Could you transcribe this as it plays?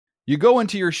You go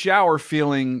into your shower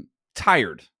feeling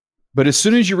tired, but as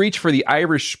soon as you reach for the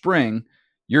Irish Spring,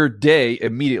 your day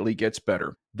immediately gets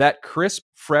better. That crisp,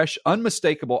 fresh,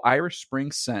 unmistakable Irish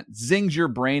Spring scent zings your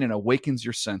brain and awakens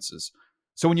your senses.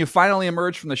 So when you finally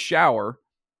emerge from the shower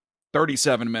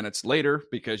 37 minutes later,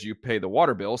 because you pay the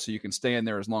water bill so you can stay in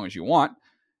there as long as you want,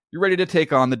 you're ready to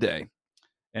take on the day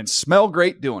and smell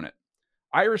great doing it.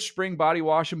 Irish Spring Body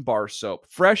Wash and Bar Soap.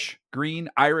 Fresh, green,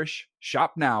 Irish.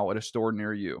 Shop now at a store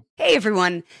near you. Hey,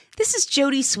 everyone. This is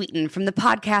Jody Sweeten from the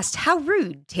podcast How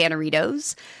Rude,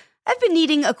 Tanneritos. I've been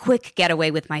needing a quick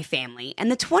getaway with my family,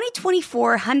 and the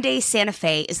 2024 Hyundai Santa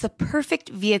Fe is the perfect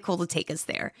vehicle to take us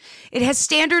there. It has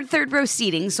standard third-row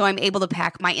seating, so I'm able to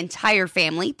pack my entire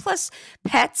family, plus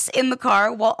pets, in the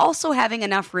car, while also having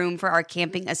enough room for our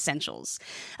camping essentials.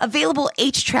 Available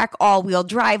H-Track all-wheel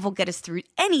drive will get us through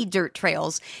any dirt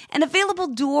trails, and available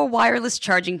dual wireless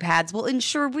charging pads will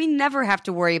ensure we never have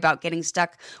to worry about getting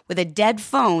stuck with a dead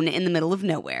phone in the middle of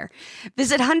nowhere.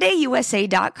 Visit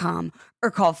HyundaiUSA.com or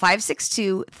call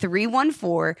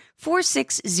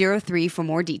 562-314-4603 for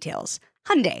more details.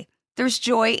 Hyundai, there's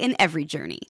joy in every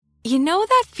journey. You know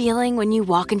that feeling when you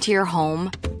walk into your home,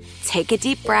 take a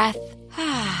deep breath,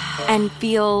 and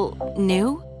feel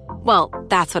new? Well,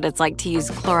 that's what it's like to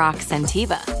use Clorox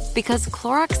Scentiva. Because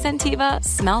Clorox Scentiva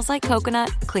smells like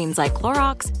coconut, cleans like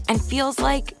Clorox, and feels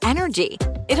like energy.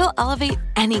 It'll elevate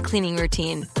any cleaning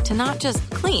routine to not just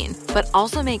clean, but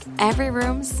also make every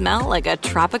room smell like a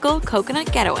tropical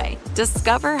coconut getaway.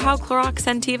 Discover how Clorox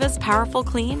Scentiva's powerful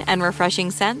clean and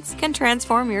refreshing scents can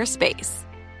transform your space.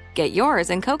 Get yours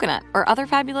in coconut or other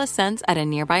fabulous scents at a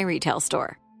nearby retail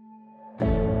store.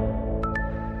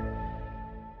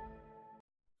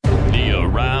 The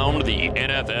Around the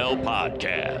NFL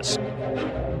podcast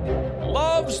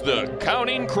loves the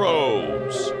Counting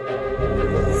Crows.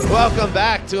 Welcome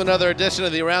back to another edition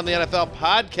of the Around the NFL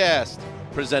podcast,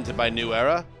 presented by New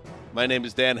Era. My name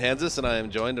is Dan Hansis, and I am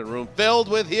joined in a room filled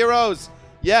with heroes.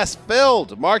 Yes,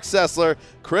 filled. Mark Sessler,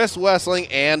 Chris Wessling,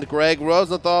 and Greg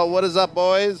Rosenthal. What is up,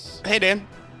 boys? Hey, Dan.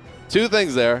 Two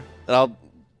things there, and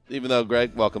even though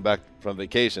Greg, welcome back from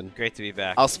vacation. Great to be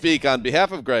back. I'll speak on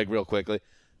behalf of Greg real quickly.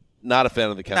 Not a fan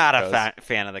of the Counting Crows. Not a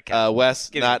fan of the Counting Crows.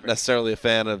 Wes, not necessarily a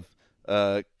fan of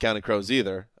Counting Crows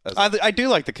either. I do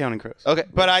like the Counting Crows. Okay,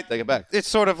 but I take it back. It's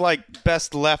sort of like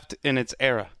best left in its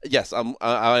era. Yes,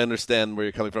 I understand where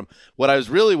you're coming from. What I was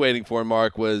really waiting for,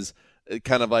 Mark, was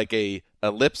kind of like a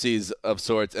ellipses of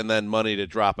sorts, and then Money to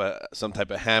drop some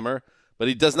type of hammer. But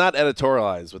he does not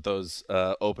editorialize with those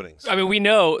openings. I mean, we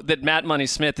know that Matt Money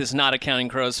Smith is not a Counting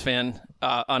Crows fan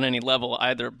on any level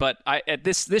either. But at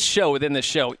this show, within this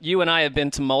show, you and I have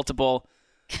been to multiple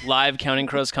live Counting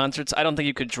Crows concerts. I don't think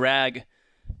you could drag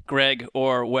Greg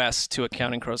or Wes to a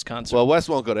Counting Crows concert. Well, Wes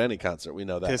won't go to any concert. We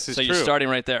know that. This is so true. You're starting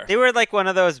right there. They were like one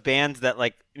of those bands that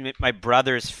like my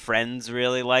brother's friends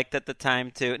really liked at the time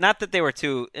too. Not that they were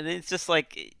too, and it's just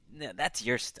like that's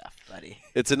your stuff, buddy.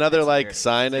 It's another That's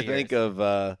sign, I think,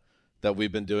 of that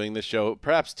we've been doing this show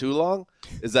perhaps too long.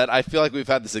 Is that I feel like we've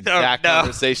had this exact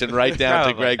conversation right down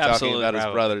to Greg talking about his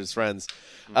brother's friends.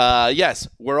 Yes,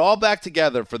 we're all back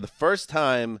together for the first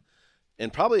time in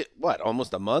probably,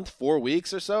 almost a month, 4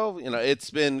 weeks or so? It's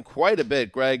been quite a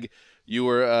bit. Greg, you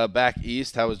were back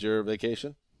east. How was your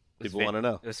vacation? People want to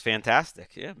know. It was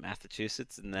fantastic. Yeah,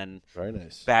 Massachusetts, and then very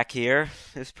nice. Back here,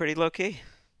 it was pretty low-key.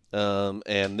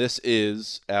 And this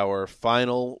is our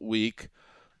final week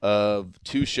of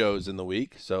 2 shows in the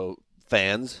week. So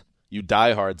fans, you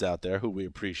diehards out there who we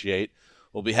appreciate,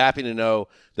 will be happy to know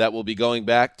that we'll be going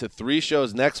back to 3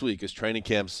 shows next week as training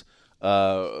camps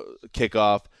kick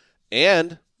off.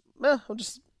 And, I'll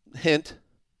just hint,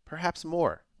 perhaps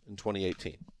more in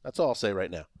 2018. That's all I'll say right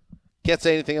now. Can't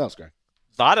say anything else, Greg.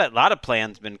 A lot of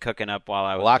plans been cooking up while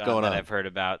I was a lot gone going that on. I've heard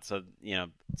about. So,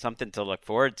 something to look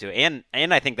forward to. And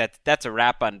I think that's a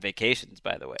wrap on vacations,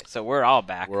 by the way. So we're all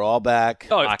back. We're all back.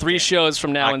 Oh, 3 shows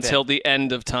from now Locked until in. the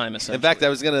end of time, essentially. In fact, I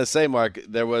was going to say, Mark,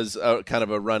 there was kind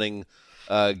of a running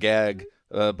gag,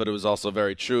 but it was also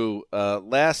very true.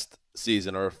 Last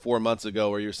season or 4 months ago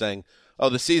where you're saying,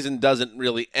 the season doesn't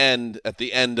really end at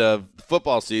the end of the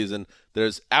football season.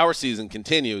 Our season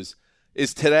continues.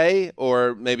 Is today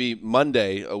or maybe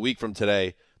Monday, a week from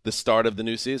today, the start of the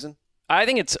new season? I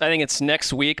think it's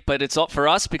next week, but it's all for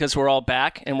us because we're all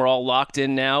back and we're all locked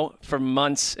in now for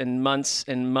months and months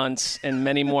and months and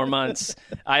many more months.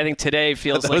 I think today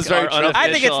feels like our unofficial.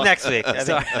 I think it's next week.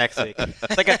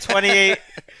 It's like a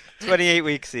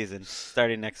 28-week season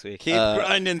starting next week. Keep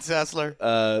grinding,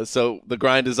 Sessler. So the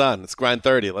grind is on. It's grind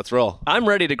 30. Let's roll. I'm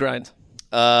ready to grind.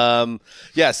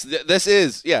 Yes, this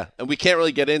is, and we can't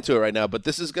really get into it right now, but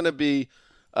this is going to be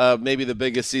maybe the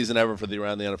biggest season ever for the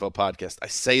Around the NFL podcast. I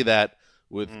say that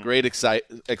with great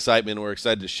excitement. We're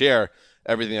excited to share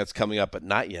everything that's coming up, but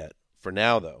not yet. For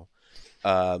now, though,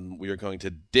 we are going to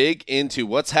dig into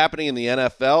what's happening in the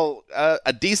NFL.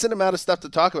 A decent amount of stuff to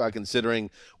talk about considering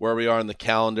where we are in the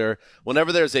calendar.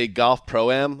 Whenever there's a golf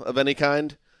pro-am of any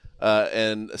kind,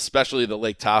 and especially the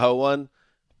Lake Tahoe one,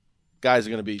 guys are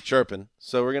going to be chirping.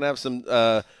 So we're going to have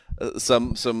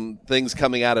some things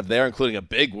coming out of there, including a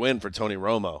big win for Tony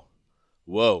Romo.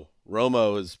 Whoa,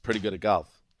 Romo is pretty good at golf.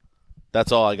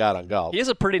 That's all I got on golf. He has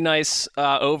a pretty nice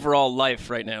overall life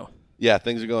right now. Yeah,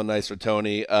 things are going nice for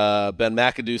Tony. Ben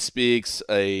McAdoo speaks.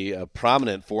 A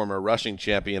prominent former rushing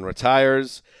champion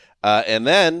retires. And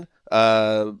then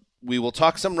we will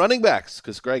talk some running backs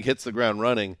because Greg hits the ground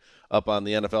running up on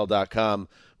the NFL.com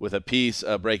with a piece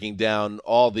breaking down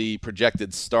all the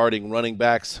projected starting running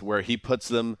backs where he puts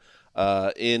them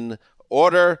in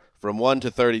order from 1 to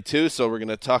 32. So we're going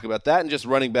to talk about that and just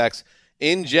running backs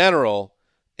in general.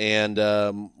 And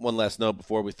one last note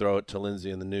before we throw it to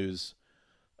Lindsay in the news.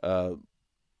 The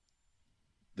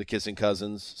Kissing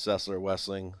Cousins, Sessler,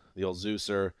 Wessling, the old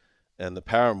Zeuser, and the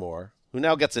Paramore, who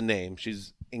now gets a name.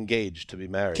 She's engaged to be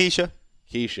married.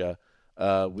 Keisha.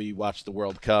 We watched the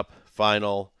World Cup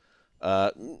final.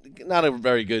 Not a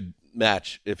very good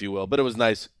match, if you will, but it was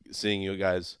nice seeing you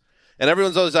guys. And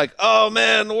everyone's always like, oh,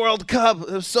 man, the World Cup.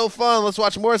 It was so fun. Let's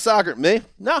watch more soccer. Me?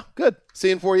 No, good. See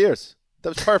you in 4 years. That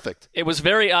was perfect. It was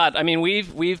very odd. I mean,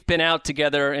 we've been out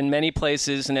together in many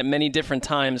places and at many different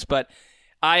times, but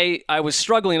I was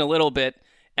struggling a little bit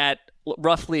at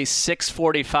roughly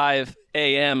 6:45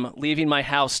 a.m. leaving my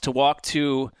house to walk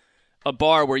to a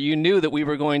bar where you knew that we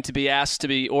were going to be asked to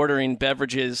be ordering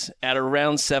beverages at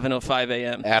around 7:05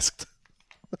 a.m. Asked.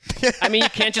 I mean, you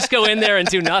can't just go in there and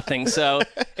do nothing. So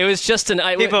it was just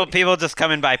people just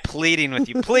coming by pleading with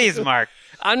you, please, Mark.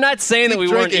 I'm not saying that we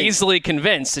weren't drinking. easily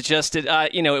convinced. It just,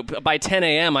 by 10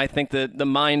 a.m., I think the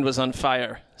mind was on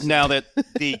fire. Now that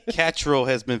the catch rule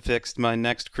has been fixed, my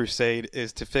next crusade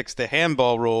is to fix the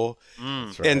handball rule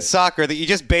in soccer that you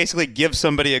just basically give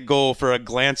somebody a goal for a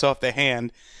glance off the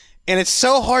hand. And it's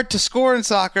so hard to score in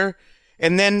soccer.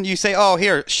 And then you say, oh,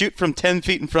 here, shoot from 10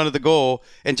 feet in front of the goal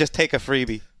and just take a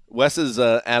freebie. Wes's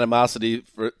animosity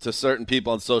to certain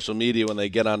people on social media when they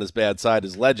get on his bad side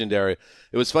is legendary.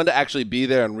 It was fun to actually be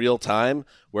there in real time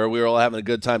where we were all having a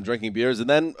good time drinking beers. And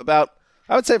then I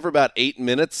would say for about 8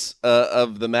 minutes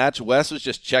of the match, Wes was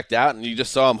just checked out, and you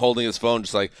just saw him holding his phone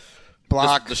just like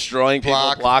just destroying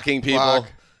people, blocking people.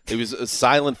 Block. It was a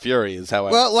silent fury is how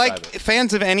I Well, like describe it.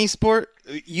 fans of any sport,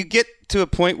 you get to a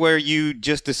point where you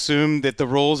just assume that the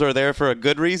rules are there for a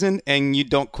good reason and you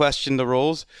don't question the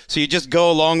rules. So you just go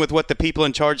along with what the people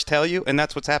in charge tell you, and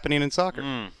that's what's happening in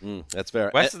soccer. That's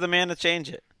fair. Wes is the man to change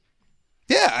it.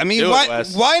 Yeah, I mean,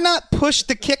 why not push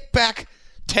the kick back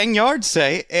 10 yards,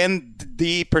 say, and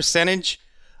the percentage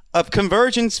of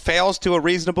conversions fails to a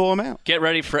reasonable amount? Get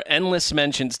ready for endless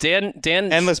mentions. Dan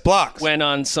Endless blocks. went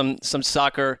on some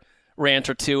soccer rant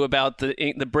or two about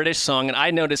the British song, and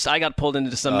I noticed I got pulled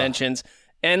into some mentions.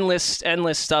 Endless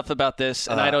stuff about this,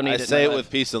 and I don't need it. I say it with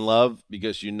peace and love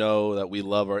because you know that we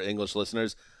love our English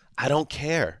listeners. I don't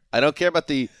care. I don't care about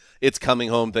the "it's coming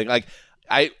home" thing. Like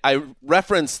I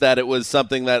referenced that it was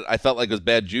something that I felt like was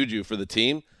bad juju for the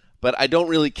team, but I don't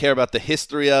really care about the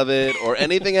history of it or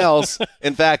anything else.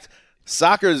 In fact,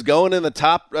 soccer is going in the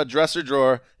top dresser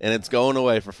drawer, and it's going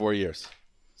away for 4 years.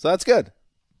 So that's good.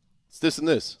 Let's do some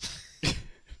news.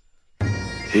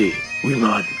 Hey, we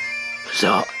man.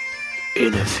 The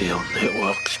NFL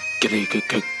Network's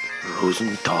Greg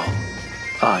Rosenthal.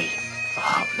 Aye,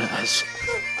 happening it is.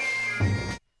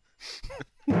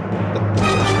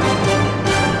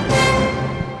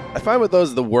 I find with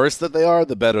those, the worse that they are,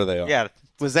 the better they are. Yeah.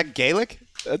 Was that Gaelic?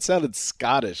 That sounded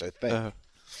Scottish, I think.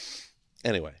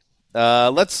 Anyway,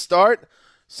 let's start.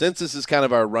 Since this is kind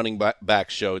of our running back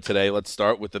show today, let's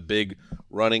start with the big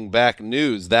running back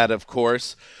news. That, of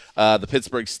course, the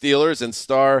Pittsburgh Steelers and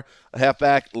star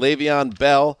halfback Le'Veon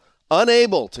Bell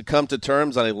unable to come to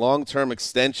terms on a long-term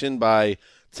extension by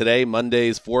today,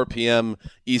 Monday's 4 p.m.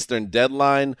 Eastern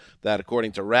deadline. That,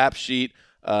 according to Rap Sheet,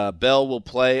 Bell will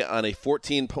play on a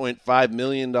 $14.5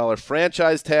 million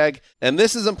franchise tag. And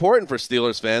this is important for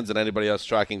Steelers fans and anybody else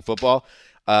tracking football.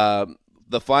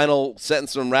 The final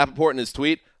sentence from Rappaport in his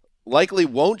tweet, likely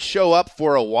won't show up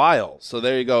for a while. So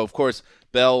there you go. Of course,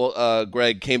 Bell,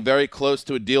 Greg, came very close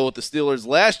to a deal with the Steelers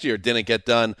last year. Didn't get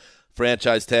done.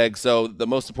 Franchise tag. So the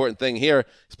most important thing here,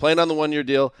 he's playing on the one-year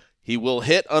deal. He will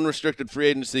hit unrestricted free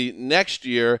agency next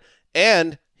year,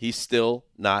 and he's still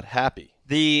not happy.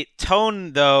 The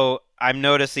tone, though, I'm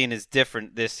noticing is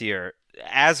different this year.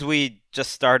 as we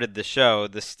just started the show,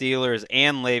 the Steelers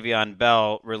and Le'Veon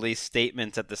Bell released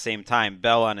statements at the same time.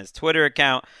 Bell on his Twitter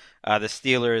account, the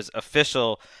Steelers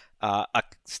official a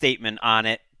statement on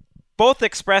it. Both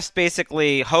expressed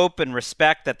basically hope and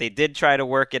respect that they did try to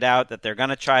work it out, that they're going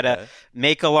to try to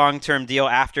make a long-term deal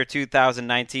after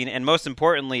 2019. And most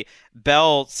importantly,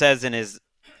 Bell says in his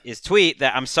tweet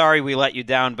that I'm sorry we let you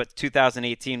down, but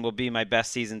 2018 will be my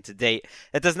best season to date.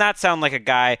 That does not sound like a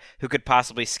guy who could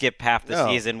possibly skip half the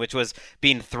season, which was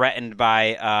being threatened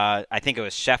by, I think it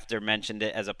was Schefter mentioned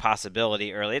it as a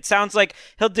possibility early. It sounds like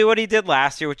he'll do what he did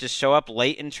last year, which is show up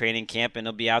late in training camp, and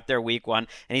he'll be out there week 1,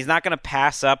 and he's not going to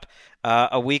pass up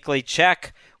a weekly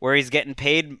check where he's getting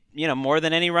paid, more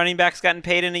than any running back's gotten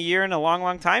paid in a year in a long,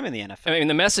 long time in the NFL. I mean,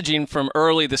 the messaging from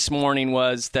early this morning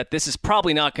was that this is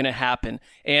probably not going to happen.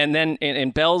 And then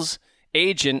and Bell's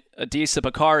agent, Adisa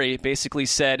Bakari, basically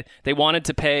said they wanted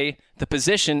to pay the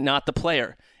position, not the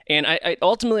player. And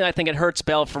ultimately, I think it hurts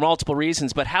Bell for multiple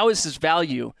reasons. But how is his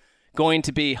value going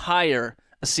to be higher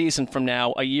a season from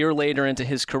now, a year later into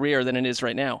his career, than it is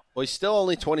right now? Well, he's still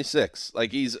only 26.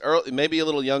 Like, he's early, maybe a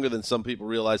little younger than some people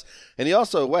realize. And he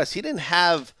also, Wes, he didn't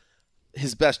have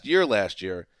his best year last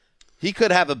year. He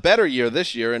could have a better year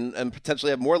this year and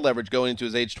potentially have more leverage going into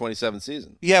his age 27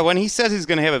 season. Yeah, when he says he's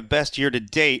going to have a best year to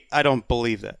date, I don't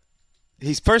believe that.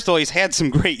 First of all, he's had some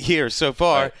great years so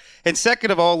far. Right. And second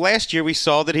of all, last year we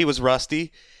saw that he was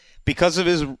rusty. Because of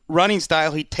his running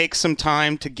style, he takes some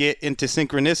time to get into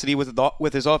synchronicity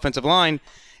with his offensive line.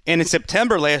 And in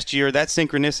September last year, that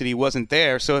synchronicity wasn't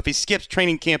there. So if he skips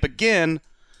training camp again,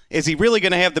 is he really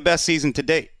going to have the best season to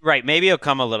date? Right. Maybe he'll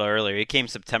come a little earlier. He came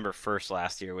September 1st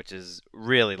last year, which is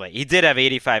really late. He did have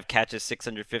 85 catches,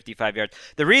 655 yards.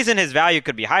 The reason his value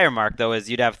could be higher, Mark, though, is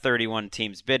you'd have 31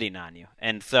 teams bidding on you.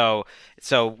 And so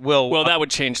that would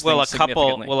change things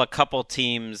significantly. Will a couple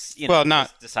teams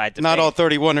decide to not pay? All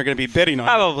 31 are going to be bidding on you.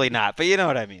 Probably not, but you know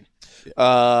what I mean.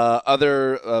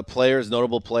 Other players,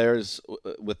 notable players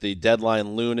with the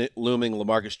deadline looming,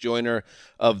 LaMarcus Joyner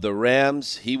of the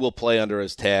Rams. He will play under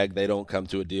his tag. They don't come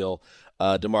to a deal.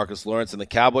 DeMarcus Lawrence and the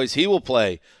Cowboys. He will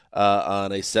play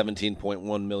on a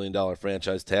 $17.1 million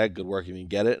franchise tag. Good work if you can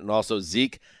get it. And also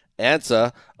Zeke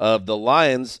Ansah of the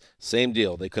Lions, same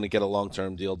deal. They couldn't get a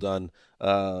long-term deal done.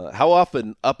 How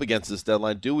often up against this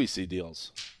deadline do we see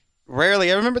deals?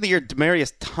 Rarely. I remember the year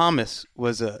Demaryius Thomas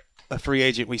was a free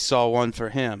agent. We saw one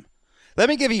for him. Let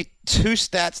me give you two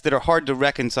stats that are hard to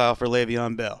reconcile for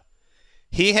Le'Veon Bell.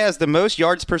 He has the most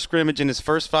yards per scrimmage in his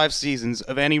first 5 seasons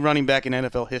of any running back in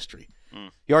NFL history.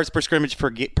 Yards per scrimmage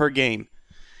per game.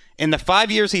 In the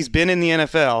 5 years he's been in the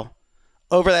NFL,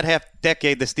 over that half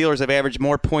decade, the Steelers have averaged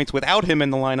more points without him in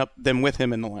the lineup than with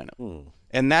him in the lineup.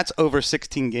 And that's over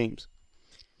 16 games.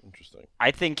 Interesting.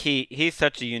 I think he's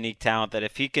such a unique talent that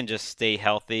if he can just stay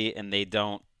healthy and they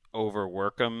don't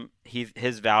overwork him,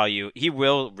 his value, he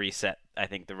will reset, I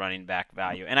think, the running back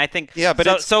value. And I think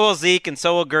so will Zeke and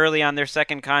so will Gurley on their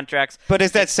second contracts. But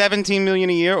is that $17 million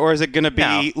a year, or is it going to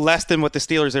be less than what the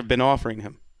Steelers have been offering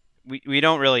him? We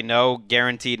don't really know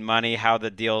guaranteed money, how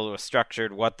the deal was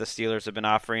structured, what the Steelers have been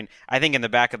offering. I think in the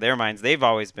back of their minds, they've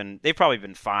probably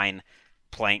been fine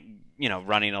playing,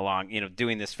 running along,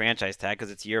 doing this franchise tag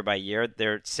because it's year by year.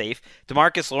 They're safe.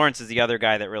 DeMarcus Lawrence is the other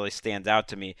guy that really stands out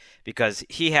to me because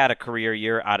he had a career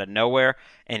year out of nowhere.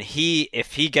 And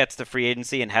if he gets the free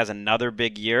agency and has another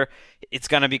big year, it's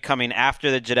going to be coming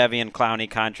after the Jadeveon Clowney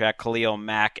contract, Khalil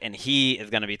Mack, and he is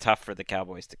going to be tough for the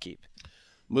Cowboys to keep.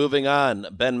 Moving on,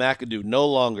 Ben McAdoo no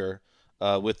longer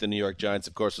with the New York Giants,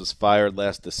 of course, was fired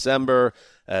last December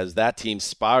as that team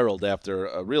spiraled after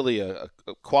a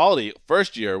quality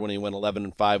first year when he went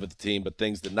 11-5 with the team, but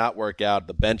things did not work out.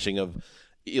 The benching of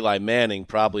Eli Manning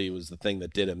probably was the thing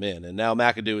that did him in. And now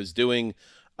McAdoo is doing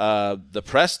the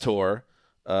press tour,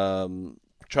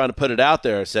 trying to put it out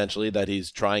there essentially that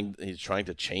he's trying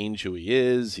to change who he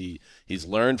is. He's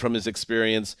learned from his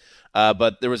experience.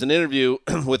 But there was an interview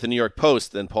with the New York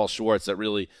Post and Paul Schwartz that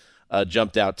really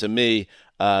jumped out to me.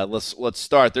 Let's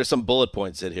start. There's some bullet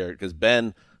points in here because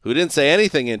Ben, who didn't say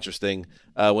anything interesting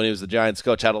when he was the Giants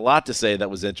coach, had a lot to say that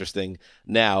was interesting.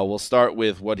 Now we'll start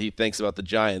with what he thinks about the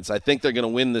Giants. I think they're going to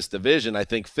win this division. I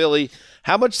think Philly,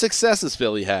 how much success has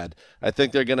Philly had? I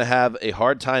think they're going to have a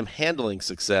hard time handling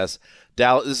success.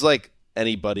 Dallas is like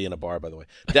anybody in a bar, by the way.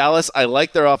 Dallas, I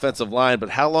like their offensive line, but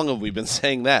how long have we been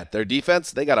saying that? Their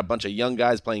defense, they got a bunch of young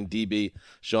guys playing DB.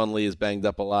 Sean Lee is banged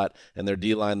up a lot. And their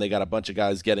D-line, they got a bunch of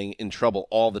guys getting in trouble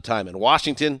all the time. And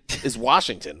Washington is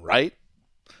Washington, right?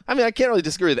 I mean, I can't really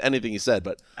disagree with anything he said,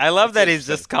 but I love that he's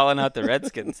just calling out the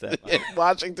Redskins.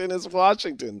 Washington is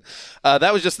Washington.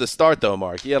 That was just the start, though,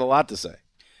 Mark. He had a lot to say.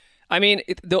 I mean,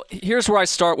 here's where I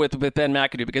start with Ben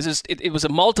McAdoo, because it was a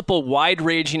multiple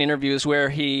wide-ranging interviews where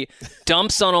he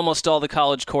dumps on almost all the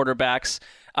college quarterbacks.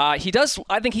 I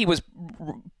think he was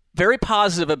very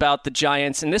positive about the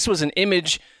Giants, and this was an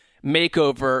image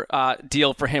makeover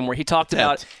deal for him, where he talked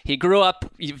about he grew up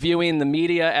viewing the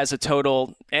media as a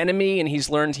total enemy, and he's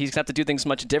learned he's got to do things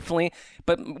much differently.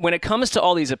 But when it comes to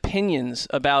all these opinions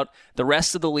about the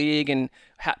rest of the league and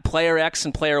player X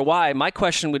and player Y, my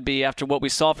question would be, after what we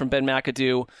saw from Ben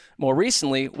McAdoo more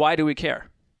recently, why do we care?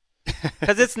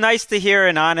 Because it's nice to hear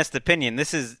an honest opinion.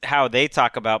 This is how they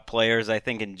talk about players, I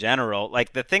think, in general.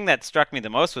 Like, the thing that struck me the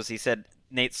most was he said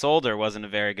Nate Solder wasn't a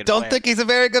very good player. Don't think he's a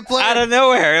very good player. Out of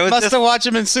nowhere. It was Must have watched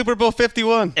him in Super Bowl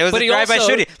 51. It was a drive-by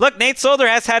shooting. Look, Nate Solder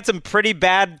has had some pretty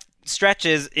bad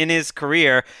stretches in his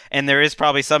career, and there is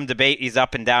probably some debate. He's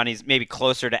up and down. He's maybe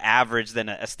closer to average than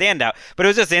a standout. But it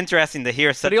was just interesting to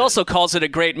hear. But he also calls it a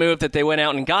great move that they went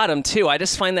out and got him, too. I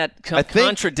just find that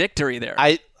contradictory there.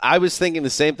 I was thinking the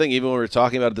same thing even when we were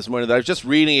talking about it this morning. I was just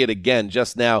reading it again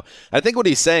just now. I think what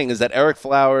he's saying is that Eric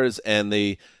Flowers and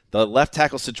the left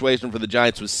tackle situation for the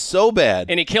Giants was so bad.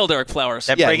 And he killed Eric Flowers.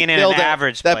 Bringing in an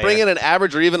average player. Bringing in an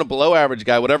average or even a below average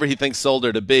guy, whatever he thinks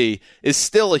Solder to be, is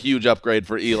still a huge upgrade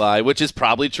for Eli, which is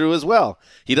probably true as well.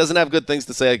 He doesn't have good things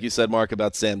to say, like you said, Mark,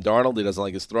 about Sam Darnold. He doesn't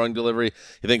like his throwing delivery.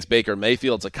 He thinks Baker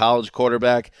Mayfield's a college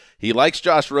quarterback. He likes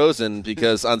Josh Rosen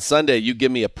because on Sunday you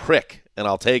give me a prick and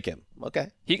I'll take him.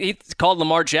 Okay. He called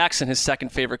Lamar Jackson his second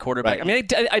favorite quarterback. Right.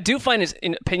 I mean, I do find his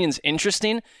opinions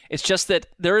interesting. It's just that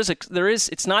there is.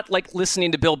 It's not like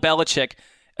listening to Bill Belichick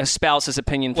espouse his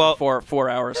opinion for 4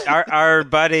 hours. Our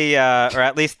buddy, or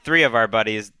at least three of our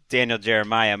buddies, Daniel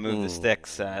Jeremiah, moved the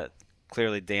sticks.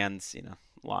 Clearly, Dan's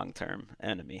long-term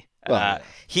enemy.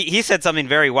 He said something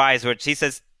very wise, which he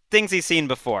says things he's seen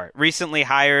before. Recently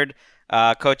hired.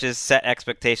 Coaches set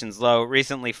expectations low.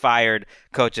 Recently fired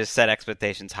coaches set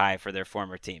expectations high for their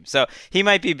former team. So he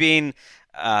might be being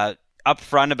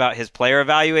upfront about his player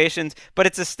evaluations, but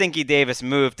it's a Stinky Davis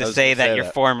move to say that your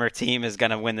former team is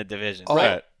going to win the division.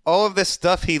 Right. All of this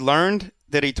stuff he learned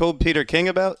that he told Peter King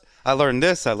about, I learned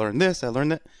this, I learned this, I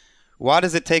learned that. Why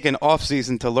does it take an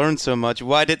offseason to learn so much?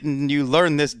 Why didn't you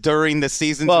learn this during the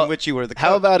seasons in which you were the coach?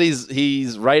 How about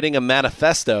he's writing a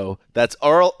manifesto that's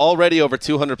already over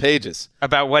 200 pages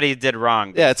about what he did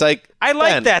wrong? Yeah, it's like I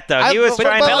like that though. He was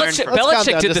trying to learn.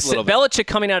 Belichick did this. Belichick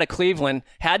coming out of Cleveland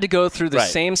had to go through the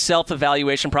same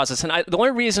self-evaluation process, and the only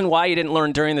reason why he didn't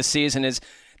learn during the season is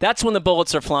that's when the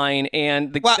bullets are flying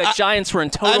and the Giants were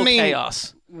in total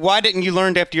chaos. Why didn't you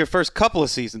learn after your first couple of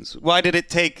seasons? Why did it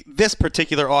take this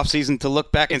particular offseason to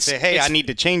look back and say, hey, I need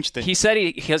to change things? He said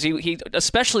he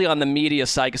especially on the media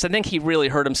side, because I think he really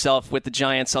hurt himself with the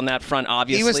Giants on that front,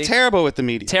 obviously. He was terrible with the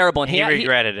media. Terrible. And he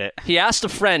regretted it. He asked a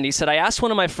friend, he said, I asked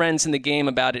one of my friends in the game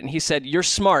about it, and he said, you're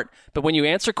smart, but when you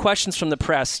answer questions from the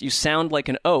press, you sound like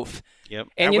an oaf. Yep.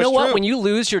 And you know what? When you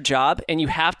lose your job and you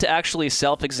have to actually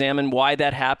self-examine why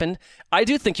that happened, I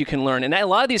do think you can learn. And a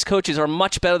lot of these coaches are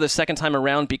much better the second time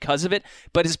around because of it.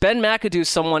 But is Ben McAdoo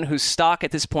someone whose stock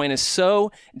at this point is so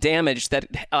damaged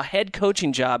that a head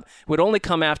coaching job would only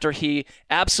come after he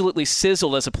absolutely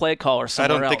sizzled as a play caller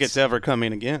somewhere else? I don't think it's ever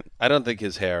coming again. I don't think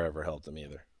his hair ever helped him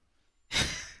either.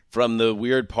 From the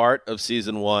weird part of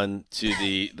season 1 to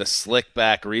the slick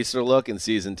back Reeser look in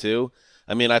season 2,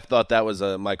 I mean, I thought that was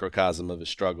a microcosm of his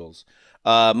struggles.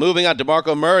 Moving on,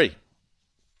 DeMarco Murray.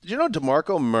 Did you know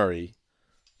DeMarco Murray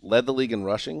led the league in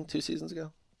rushing 2 seasons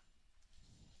ago?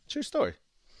 True story.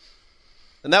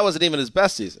 And that wasn't even his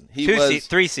best season.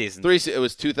 3 seasons. It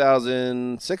was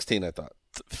 2016, I thought.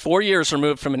 4 years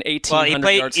removed from an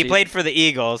 1,800-yard season. He played for the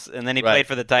Eagles, and then he played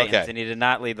for the Titans, and he did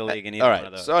not lead the league in either one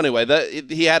of those. So anyway,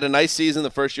 he had a nice season the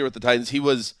first year with the Titans. He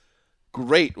was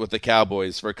great with the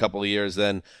Cowboys for a couple of years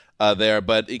then. There,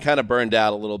 but he kind of burned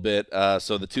out a little bit.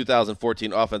 So the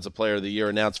 2014 Offensive Player of the Year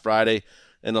announced Friday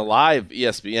in a live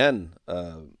ESPN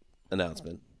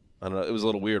announcement. I don't know. It was a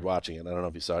little weird watching it. I don't know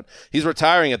if you saw it. He's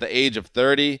retiring at the age of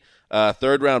 30.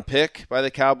 Third-round pick by the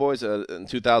Cowboys in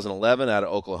 2011 out of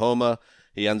Oklahoma.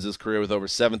 He ends his career with over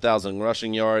 7,000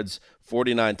 rushing yards,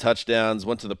 49 touchdowns,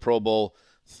 went to the Pro Bowl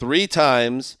 3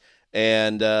 times.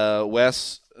 And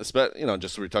Wes, just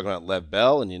we were talking about Lev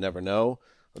Bell, and you never know.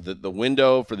 The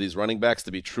window for these running backs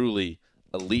to be truly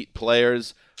elite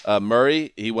players.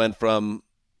 Murray, he went from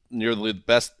nearly the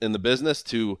best in the business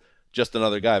to just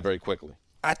another guy very quickly.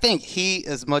 I think he,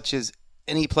 as much as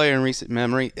any player in recent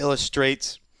memory,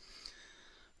 illustrates,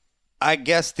 I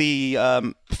guess,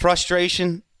 the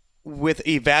frustration with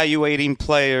evaluating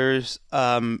players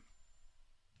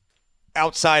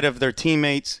outside of their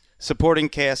teammates, supporting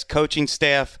cast, coaching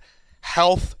staff,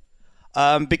 health.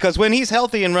 Because when he's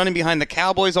healthy and running behind the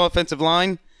Cowboys' offensive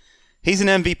line, he's an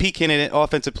MVP candidate,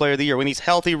 Offensive Player of the Year. When he's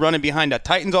healthy, running behind a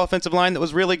Titans offensive line that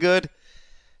was really good,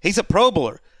 he's a Pro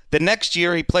Bowler. The next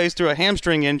year, he plays through a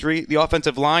hamstring injury. The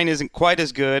offensive line isn't quite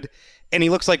as good, and he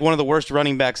looks like one of the worst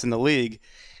running backs in the league.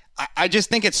 I just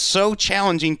think it's so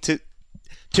challenging to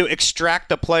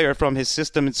extract a player from his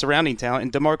system and surrounding talent,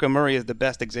 and DeMarco Murray is the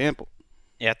best example.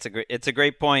 Yeah, it's a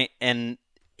great point, and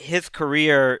his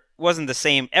career wasn't the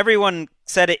same. Everyone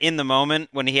said it in the moment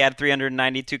when he had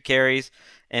 392 carries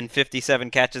and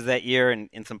 57 catches that year and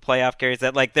some playoff carries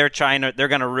that like they're going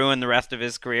to ruin the rest of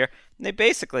his career. And they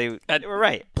basically were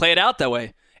right. Play it out that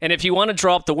way. And if you want to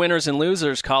draw up the winners and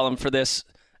losers column for this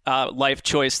life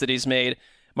choice that he's made,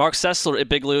 Mark Sessler, a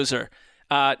big loser.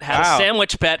 Had a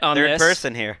sandwich bet on this. Third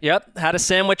person here. Yep, had a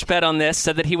sandwich bet on this,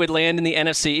 said that he would land in the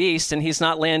NFC East, and he's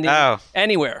not landing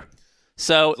anywhere.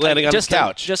 So landing on just the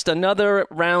couch. Just another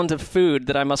round of food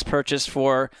that I must purchase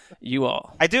for you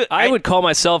all. I would call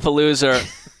myself a loser.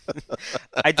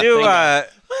 I do. I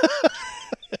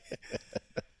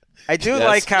do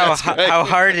like how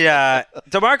hard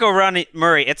DeMarco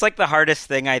Murray. It's like the hardest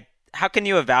thing. How can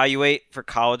you evaluate for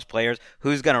college players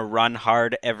who's going to run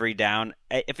hard every down?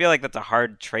 I feel like that's a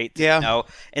hard trait to know.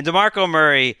 And DeMarco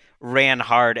Murray ran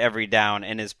hard every down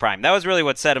in his prime. That was really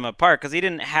what set him apart because he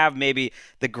didn't have maybe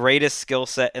the greatest skill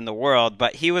set in the world,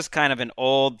 but he was kind of an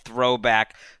old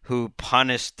throwback who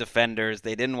punished defenders.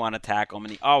 They didn't want to tackle him,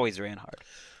 and he always ran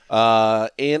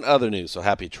hard. In other news, so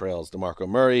happy trails, DeMarco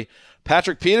Murray.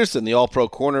 Patrick Peterson, the all-pro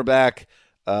cornerback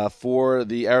for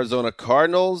the Arizona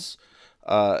Cardinals.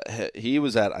 He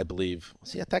was at, I believe,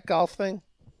 was he at that golf thing?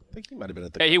 I think he might have been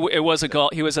at the. He was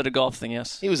at a golf thing.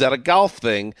 Yes, he was at a golf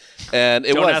thing, and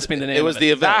Don't ask me the name. It was of the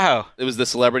event. Tahoe. It was the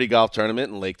celebrity golf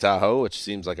tournament in Lake Tahoe, which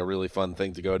seems like a really fun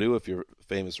thing to go to if you're a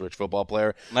famous rich football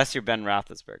player. Unless you're Ben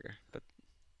Roethlisberger, but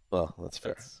well, that's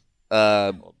fair.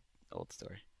 Old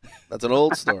story. That's an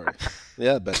old story.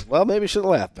 Yeah, Ben. Well, maybe you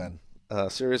shouldn't laugh, Ben.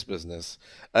 Serious business.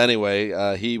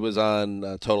 Anyway, he was on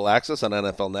Total Access on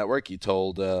NFL Network. He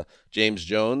told James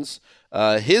Jones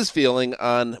his feeling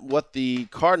on what the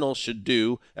Cardinals should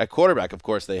do at quarterback. Of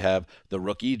course, they have the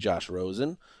rookie, Josh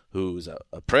Rosen, who's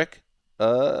a prick,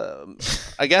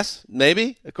 I guess,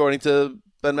 maybe, according to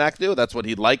Ben McAdoo. That's what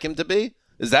he'd like him to be.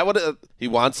 Is that what he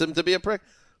wants him to be, a prick?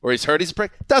 Or he's heard he's a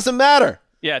prick? Doesn't matter.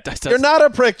 Yeah, it does. You're not a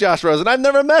prick, Josh Rosen. I've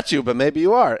never met you, but maybe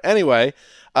you are. Anyway,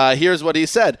 here's what he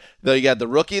said. Though you got the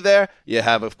rookie there, you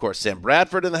have, of course, Sam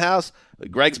Bradford in the house.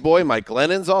 Greg's boy, Mike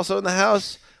Glennon's also in the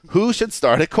house. Who should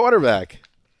start at quarterback?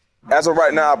 As of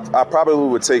right now, I probably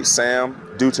would take Sam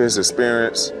due to his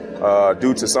experience,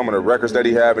 due to some of the records that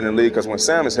he have in the league. Because when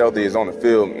Sam is healthy, is on the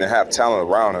field, and have talent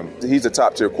around him, he's a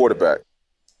top-tier quarterback.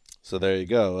 So there you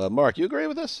go. Mark, you agree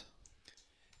with this?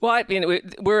 Well, I mean,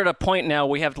 we're at a point now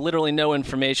we have literally no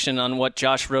information on what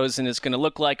Josh Rosen is going to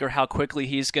look like or how quickly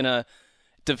he's going to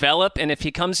develop. And if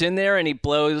he comes in there and he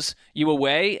blows you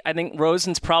away, I think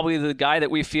Rosen's probably the guy that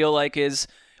we feel like is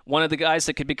one of the guys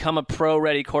that could become a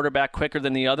pro-ready quarterback quicker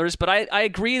than the others. But I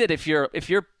agree that if you're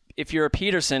a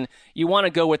Peterson, you want to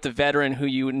go with the veteran who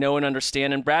you know and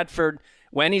understand. And Bradford,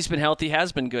 when he's been healthy,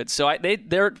 has been good. So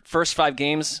their first 5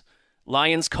 games,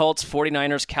 Lions, Colts,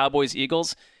 49ers, Cowboys,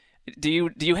 Eagles.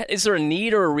 Is there a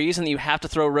need or a reason that you have to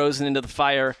throw Rosen into the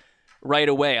fire right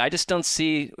away? I just don't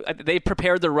see. They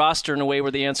prepared the roster in a way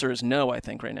where the answer is no, I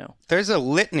think, right now. There's a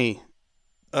litany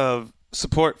of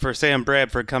support for Sam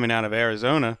Bradford coming out of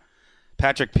Arizona.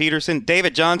 Patrick Peterson.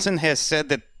 David Johnson has said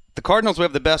that the Cardinals will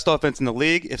have the best offense in the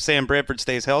league if Sam Bradford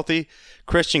stays healthy.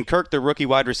 Christian Kirk, the rookie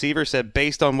wide receiver, said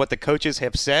based on what the coaches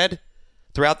have said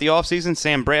throughout the offseason,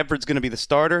 Sam Bradford's going to be the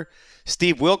starter.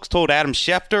 Steve Wilks told Adam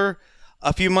Schefter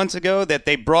a few months ago that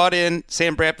they brought in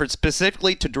Sam Bradford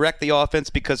specifically to direct the offense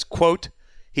because, quote,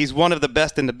 he's one of the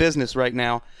best in the business right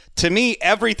now. To me,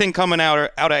 everything coming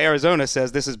out of Arizona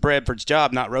says this is Bradford's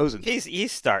job, not Rosen.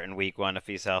 He's starting week 1 if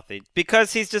he's healthy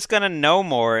because he's just going to know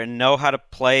more and know how to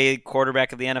play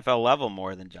quarterback at the NFL level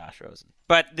more than Josh Rosen.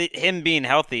 But him being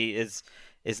healthy is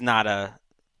not a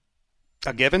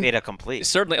given? Fait accompli.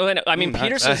 Certainly. I mean,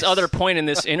 Peterson's other point in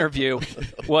this interview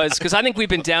was, because I think we've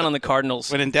been down on the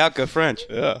Cardinals. When in doubt, go French.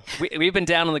 Yeah. We've been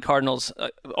down on the Cardinals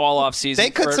all offseason. They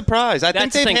could surprise. I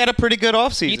think they've had a pretty good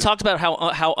offseason. He talked about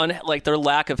how their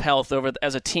lack of health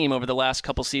as a team over the last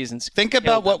couple seasons. Think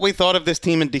about what we thought of this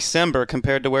team in December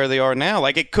compared to where they are now.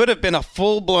 Like, it could have been a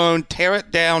full-blown tear it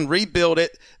down, rebuild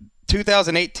it.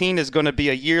 2018 is going to be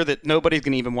a year that nobody's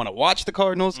going to even want to watch the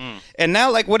Cardinals. And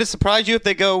now, like, would it surprise you if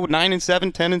they go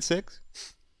 9-7, 10-6?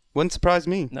 Wouldn't surprise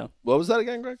me. No. What was that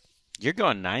again, Greg? You're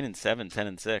going 9-7,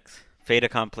 10-6. Fait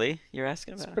accompli, you're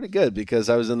asking about? It's pretty good because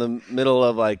I was in the middle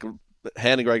of, like,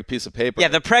 handing Greg a piece of paper. Yeah,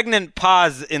 the pregnant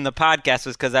pause in the podcast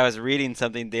was because I was reading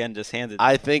something Dan just handed me.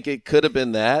 I think it could have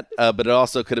been that, but it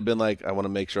also could have been like, I want to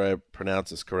make sure I pronounce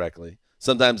this correctly.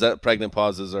 Sometimes that pregnant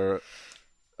pauses are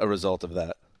a result of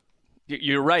that.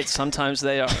 You're right. Sometimes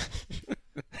they are.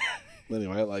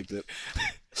 Anyway, I liked it.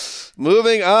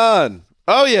 Moving on.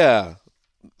 Oh, yeah,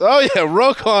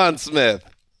 Roquan Smith.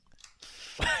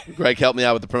 Greg helped me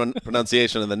out with the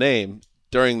pronunciation of the name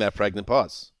during that pregnant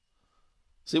pause.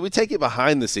 See, we take it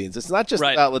behind the scenes. It's not just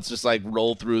about let's just like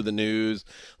roll through the news.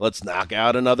 Let's knock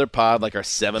out another pod like our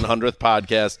 700th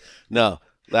podcast. No,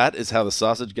 that is how the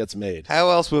sausage gets made. How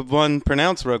else would one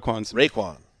pronounce Roquan Smith?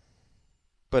 Raekwon.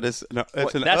 But it's an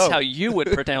that's O. how you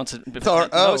would pronounce it. Or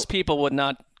Most people would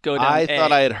not go down I A.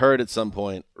 thought I had heard at some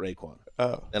point Raekwon.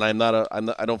 Oh. And I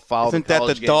don't follow Isn't the that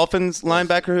college the game. Dolphins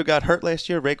linebacker who got hurt last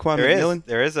year, Raekwon McMillan?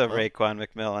 There is a Raekwon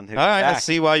McMillan. All right, I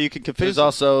see why you could confuse There's them.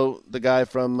 also the guy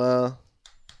from the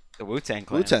Wu-Tang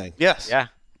Clan. Wu-Tang. Yes. Yeah.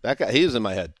 That guy, he was in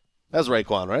my head. That was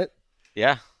Raekwon, right?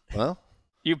 Yeah. Well,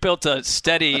 You built a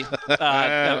steady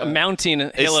mounting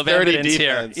hill of sturdy evidence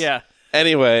defense. here. Yeah.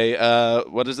 anyway,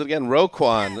 what is it again?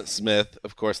 Roquan Smith,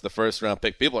 of course, the first-round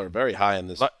pick. People are very high on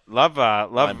this. Love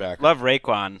linebacker.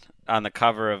 Raekwon on the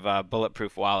cover of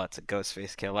Bulletproof Wallets, a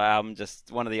Ghostface Killah album.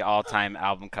 Just one of the all-time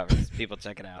album covers. People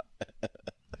check it out.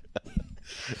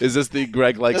 Is this the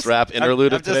Greg Likes Rap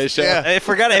interlude of today's show? Yeah, I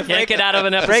forgot. Can't get out of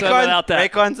an episode without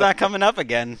that. Raekwon's not coming up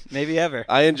again. Maybe ever.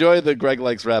 I enjoy the Greg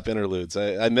Likes Rap interludes.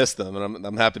 I miss them, and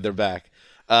I'm happy they're back.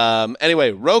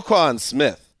 Anyway, Roquan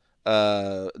Smith.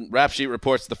 Rap Sheet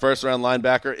reports the first-round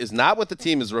linebacker is not what the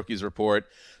team as rookies report.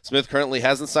 Smith currently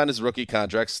hasn't signed his rookie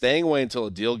contract, staying away until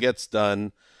a deal gets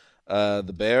done.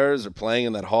 The Bears are playing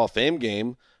in that Hall of Fame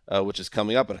game, which is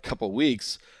coming up in a couple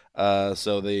weeks.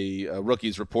 So the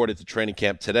rookies reported to training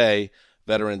camp today.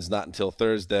 Veterans not until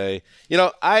Thursday. You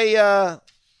know,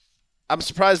 I'm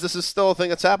surprised this is still a thing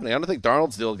that's happening. I don't think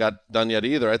Darnold's deal got done yet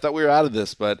either. I thought we were out of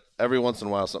this, but every once in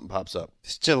a while something pops up.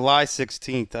 It's July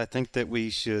 16th. I think that we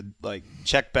should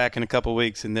check back in a couple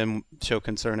weeks and then show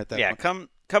concern at that point. Yeah,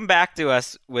 come back to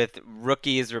us with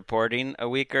rookies reporting a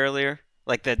week earlier.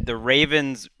 Like the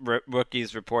Ravens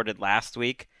rookies reported last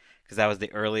week because that was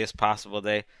the earliest possible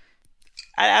day.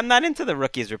 I'm not into the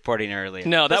rookies reporting early.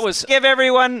 No, that was give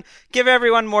everyone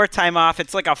more time off.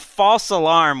 It's like a false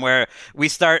alarm where we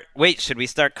start. Wait, should we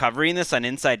start covering this on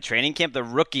Inside Training Camp? The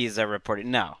rookies are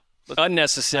reporting. No,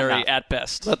 unnecessary at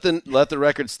best. Let the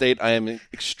record state I am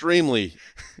extremely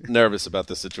nervous about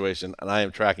this situation, and I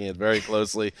am tracking it very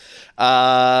closely.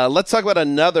 Let's talk about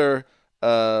another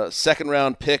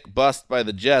second-round pick bust by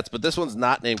the Jets, but this one's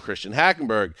not named Christian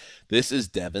Hackenberg. This is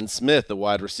Devin Smith, the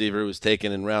wide receiver who was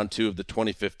taken in round 2 of the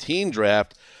 2015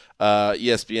 draft.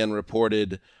 ESPN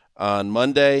reported on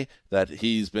Monday that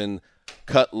he's been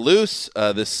cut loose.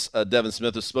 This Devin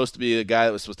Smith was supposed to be a guy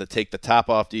that was supposed to take the top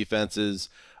off defenses,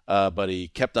 but he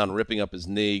kept on ripping up his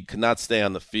knee, could not stay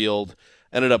on the field,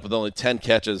 ended up with only 10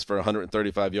 catches for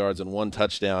 135 yards and 1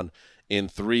 touchdown in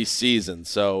 3 seasons.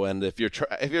 So, and if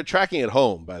you're tracking at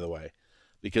home, by the way,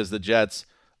 because the Jets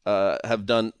have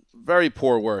done very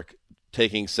poor work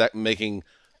making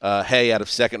hay out of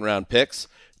second-round picks.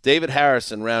 David Harris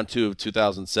in round 2 of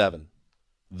 2007,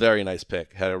 very nice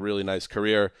pick, had a really nice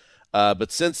career.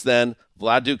 But since then,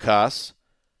 Vlad Dukas,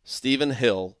 Stephen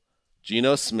Hill,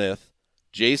 Geno Smith,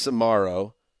 Jace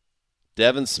Amaro,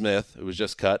 Devin Smith, who was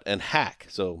just cut, and Hack.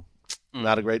 So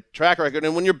not a great track record.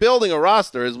 And when you're building a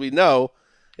roster, as we know,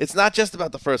 it's not just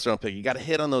about the first-round pick. You got to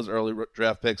hit on those early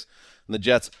draft picks. And the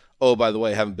Jets, oh, by the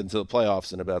way, haven't been to the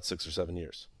playoffs in about 6 or 7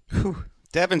 years.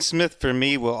 Devin Smith, for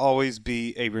me, will always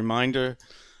be a reminder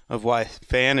of why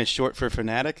fan is short for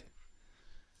fanatic.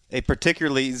 A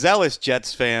particularly zealous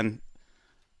Jets fan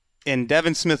in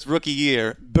Devin Smith's rookie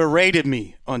year berated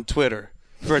me on Twitter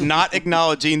for not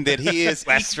acknowledging that he is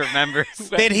Wes remembers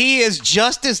that he is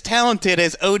just as talented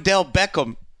as Odell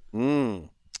Beckham.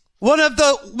 One of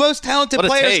the most talented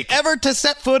players ever to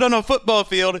set foot on a football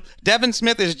field. Devin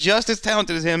Smith is just as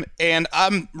talented as him, and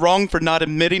I'm wrong for not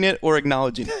admitting it or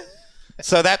acknowledging it.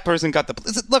 So that person got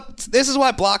the look. This is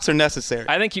why blocks are necessary.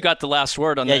 I think you got the last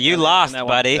word on that. Yeah, you lost,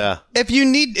 buddy. Yeah. If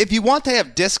you want to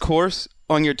have discourse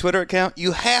on your Twitter account,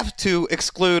 you have to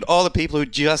exclude all the people who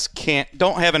just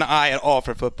don't have an eye at all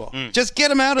for football. Just get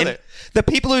them out of there. The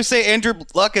people who say Andrew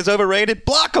Luck is overrated,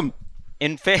 block them.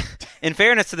 In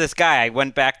fairness to this guy, I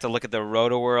went back to look at the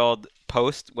RotoWorld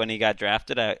post when he got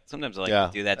drafted. Sometimes I like to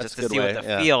do that just to see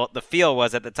what the feel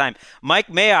was at the time. Mike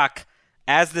Mayock,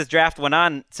 as this draft went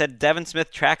on, said Devin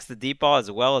Smith tracks the deep ball as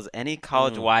well as any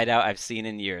college wideout I've seen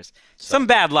in years. Some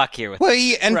bad luck here with Well,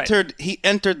 he entered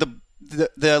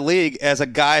the league as a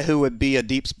guy who would be a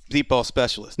deep ball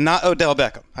specialist, not Odell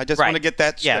Beckham. I just want to get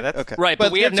that. Yeah, straight. that's okay. Right,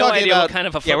 but we have no idea what kind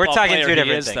of a football we're talking player two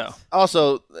different he is, things. though.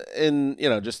 Also,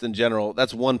 just in general,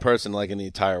 that's one person like in the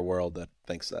entire world that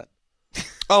thinks that.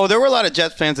 Oh, there were a lot of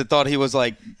Jets fans that thought he was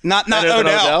like not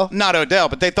Odell,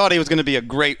 but they thought he was going to be a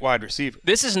great wide receiver.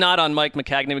 This is not on Mike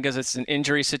Maccagnan because it's an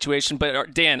injury situation.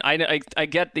 But Dan, I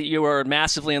get that you are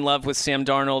massively in love with Sam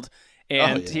Darnold,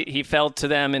 and he fell to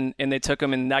them, and they took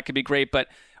him, and that could be great. But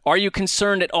are you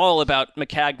concerned at all about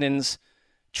Maccagnan's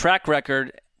track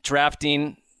record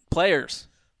drafting players?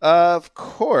 Of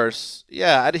course,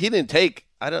 yeah. He didn't take.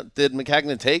 Did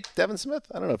Maccagnan take Devin Smith?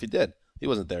 I don't know if he did. He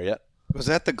wasn't there yet. Was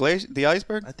that the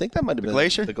iceberg? I think that might have been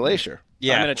glacier. The glacier.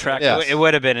 Yeah, I'm going to track it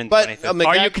would have been in 2015.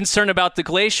 Are you concerned about the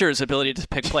Glacier's ability to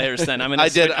pick players? Then I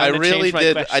did. I really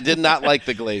did. I did not like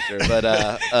the Glacier, but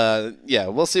yeah,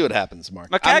 we'll see what happens, Mark.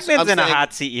 Maccagnan's in a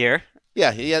hot seat year.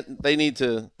 Yeah, they need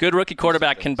to. Good rookie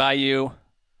quarterback can buy you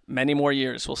many more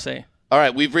years. We'll see. All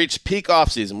right, we've reached peak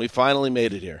offseason. We finally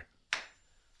made it here.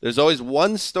 There's always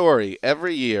one story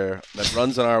every year that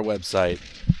runs on our website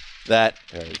that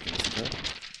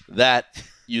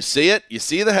you see it, you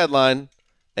see the headline,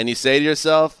 and you say to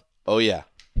yourself, oh yeah,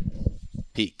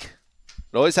 peak.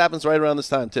 It always happens right around this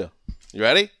time too. You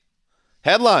ready?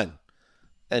 Headline.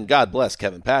 And God bless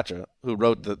Kevin Patra, who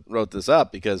wrote this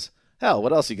up, because hell,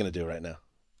 what else are you going to do right now?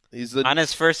 He's on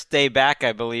his first day back,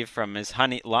 I believe, from his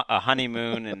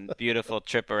honeymoon and beautiful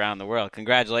trip around the world.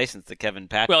 Congratulations to Kevin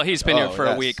Patra. Well, he's been here for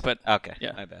a week, but okay,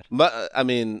 yeah, my bad. But I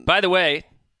mean, by the way,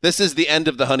 this is the end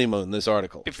of the honeymoon. This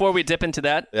article. Before we dip into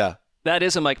that, yeah, that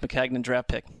is a Mike Maccagnan draft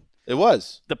pick. It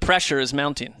was. The pressure is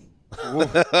mounting.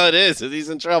 It is. He's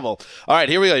in trouble. All right,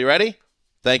 here we go. You ready?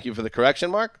 Thank you for the correction,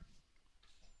 Mark.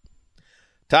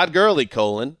 Todd Gurley,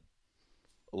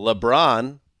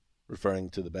 LeBron, referring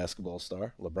to the basketball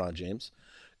star, LeBron James,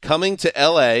 coming to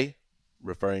L.A.,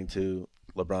 referring to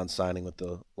LeBron signing with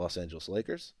the Los Angeles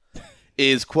Lakers,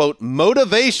 is, quote,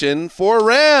 motivation for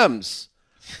Rams.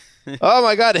 Oh,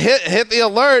 my God. Hit the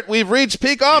alert. We've reached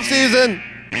peak offseason.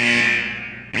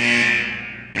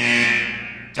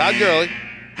 Todd Gurley,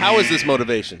 how is this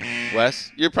motivation?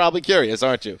 Wes, you're probably curious,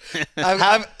 aren't you?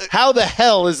 How the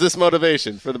hell is this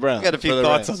motivation for the Browns? I got a few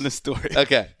thoughts on this story.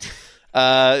 Okay.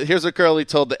 Here's what Gurley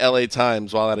told the LA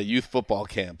Times while at a youth football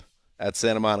camp at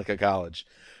Santa Monica College.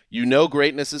 You know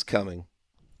greatness is coming,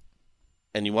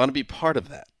 and you want to be part of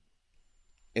that.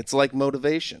 It's like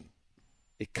motivation.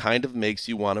 It kind of makes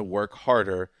you want to work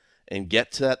harder and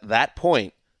get to that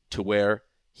point to where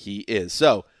he is.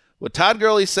 So what Todd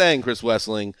Gurley's saying, Chris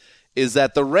Wessling, is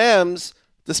that the Rams,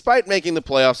 despite making the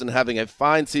playoffs and having a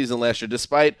fine season last year,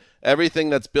 despite everything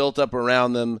that's built up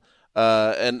around them,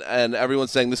 and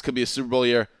everyone's saying this could be a Super Bowl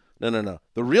year. No.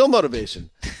 The real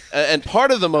motivation, and part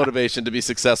of the motivation to be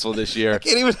successful this year, I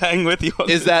can't even hang with you on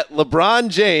is that LeBron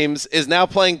James is now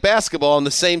playing basketball in the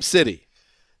same city.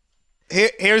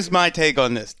 Here's my take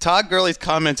on this. Todd Gurley's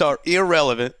comments are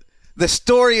irrelevant. The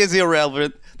story is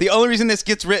irrelevant. The only reason this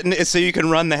gets written is so you can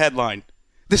run the headline.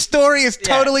 The story is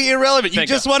totally irrelevant. You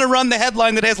just want to run the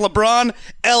headline that has LeBron,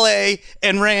 L.A.,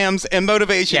 and Rams and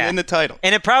motivation in the title.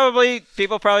 And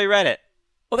people probably read it.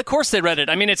 Well, of course they read it.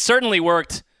 I mean, it certainly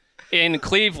worked in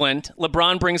Cleveland.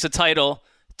 LeBron brings a title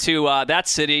to that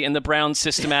city, and the Browns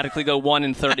systematically go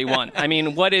 1-31. I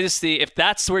mean, if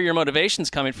that's where your motivation's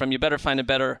coming from, you better find a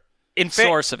better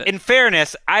source of it. In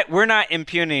fairness, we're not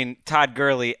impugning Todd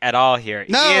Gurley at all here.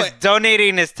 No, he is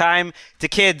donating his time to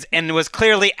kids and was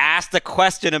clearly asked a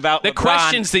question about the LeBron,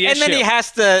 question's the issue. and then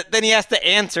he has to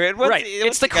answer it.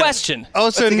 It's the question.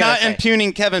 Also, not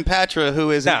impugning Kevin Patra, who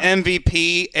is an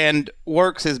MVP and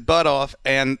works his butt off,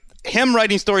 and him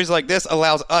writing stories like this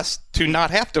allows us to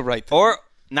not have to write them. Or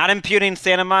not impugning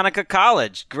Santa Monica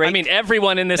College. Great. I mean,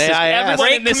 everyone in this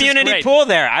great community pool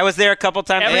there. I was there a couple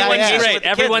times. Everyone's great.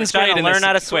 Everyone's great in learn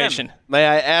how to situation. swim. May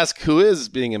I ask who is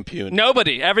being impugned?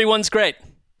 Nobody. Everyone's great.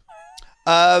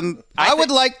 I would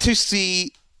like to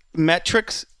see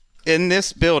metrics in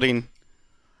this building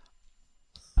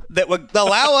that would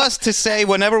allow us to say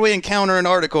whenever we encounter an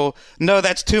article, no,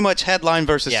 that's too much headline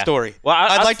versus story. Well,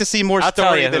 I'd like to see more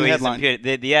story than headline.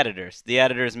 The editors. The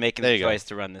editors making the choice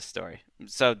to run this story.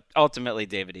 So ultimately,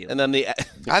 David Ely. And then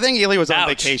I think Ely was on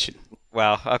vacation.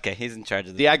 Well, okay, he's in charge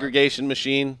of the aggregation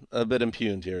machine. A bit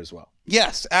impugned here as well.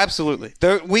 Yes, absolutely.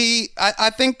 I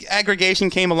think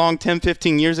aggregation came along 10,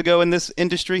 15 years ago in this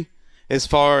industry, as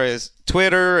far as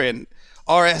Twitter and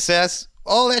RSS.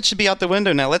 All that should be out the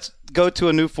window now. Let's go to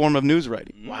a new form of news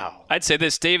writing. Wow. I'd say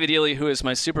this. David Ely, who is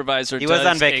my supervisor, he was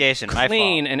on vacation. A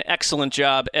clean and excellent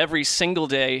job every single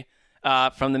day,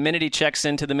 from the minute he checks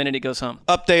in to the minute he goes home.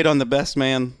 Update on the best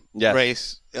man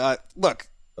race. Look,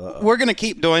 we're going to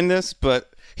keep doing this,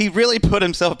 but he really put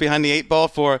himself behind the 8 ball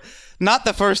for not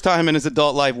the first time in his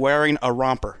adult life wearing a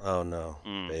romper. Oh, no.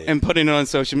 And putting it on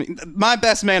social media. My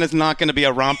best man is not going to be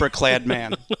a romper-clad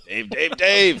man.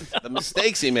 Dave. The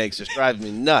mistakes he makes just drive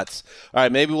me nuts. All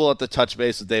right, maybe we'll have to touch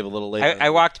base with Dave a little later. I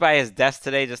walked by his desk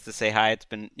today just to say hi. It's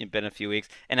been a few weeks.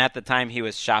 And at the time, he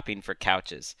was shopping for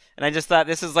couches. And I just thought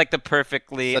this is like the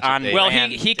perfectly on brand. Well,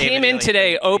 he came in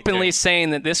today openly saying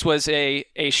that this was a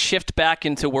shift back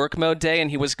into work mode day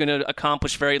and he was going to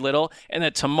accomplish very little. And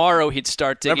that tomorrow he'd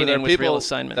start digging in with real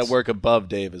assignments. That work above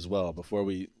Dave as well before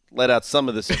we let out some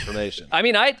of this information. I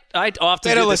mean, I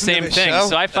often do the same thing,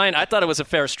 so I thought it was a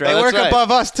fair stretch. They work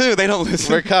above us, too. They don't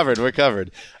listen. We're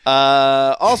covered.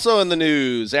 Also in the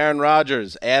news, Aaron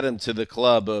Rodgers added to the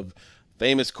club of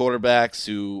famous quarterbacks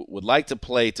who would like to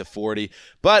play to 40.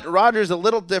 But Rodgers a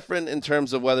little different in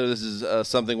terms of whether this is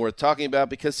something worth talking about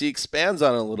because he expands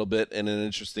on it a little bit in an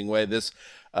interesting way. This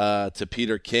to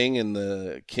Peter King in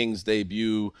the King's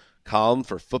debut column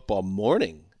for Football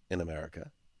Morning in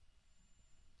America.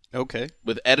 Okay.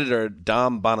 With editor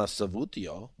Dom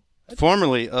Bonasavutio.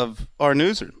 Formerly of our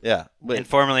newsroom. Yeah. And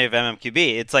formerly of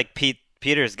MMQB. It's like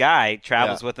Peter's guy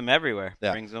travels with him everywhere.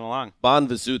 Brings him along.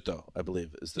 Bonvisuto, I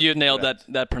believe. Is the You nailed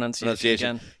that pronunciation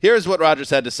again. Here's what Rodgers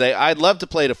had to say. I'd love to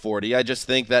play to 40. I just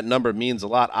think that number means a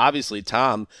lot. Obviously,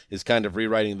 Tom is kind of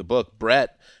rewriting the book.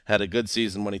 Brett had a good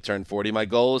season when he turned 40. My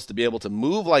goal is to be able to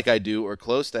move like I do or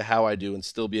close to how I do and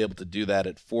still be able to do that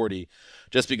at 40.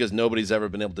 Just because nobody's ever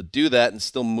been able to do that and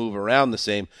still move around the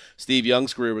same. Steve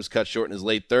Young's career was cut short in his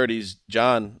late 30s.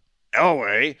 John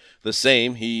Elway, the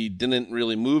same. He didn't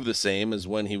really move the same as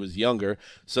when he was younger.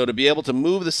 So to be able to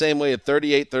move the same way at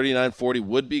 38, 39, 40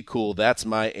 would be cool. That's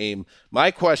my aim.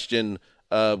 My question,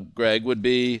 Greg, would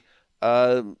be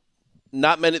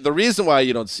not many. The reason why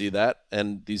you don't see that,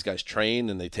 and these guys train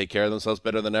and they take care of themselves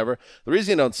better than ever, the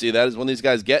reason you don't see that is when these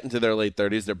guys get into their late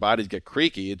 30s, their bodies get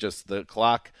creaky. It just, the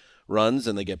clock runs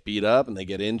and they get beat up and they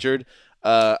get injured.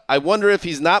 I wonder if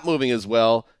he's not moving as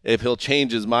well, if he'll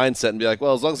change his mindset and be like,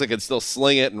 well, as long as I can still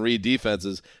sling it and read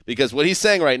defenses, because what he's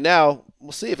saying right now,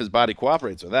 we'll see if his body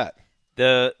cooperates with that.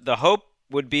 The hope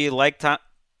would be like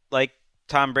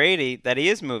Tom Brady that he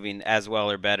is moving as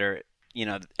well or better,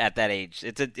 at that age.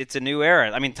 It's a new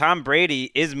era. I mean, Tom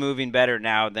Brady is moving better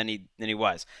now than he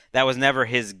was. That was never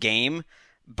his game,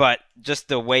 but just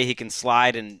the way he can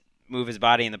slide and move his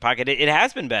body in the pocket, it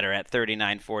has been better at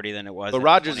 39, 40 than it was. But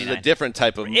Rodgers is a different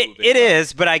type of move. It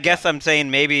is, but I guess I'm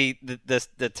saying maybe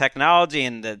the technology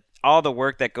and all the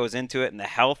work that goes into it and the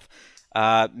health,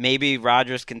 maybe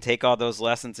Rodgers can take all those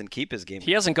lessons and keep his game.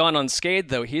 He hasn't gone unscathed,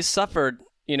 though. He's suffered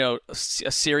a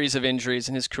series of injuries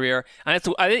in his career. And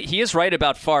I think he is right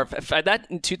about Favre.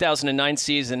 That 2009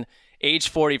 season, age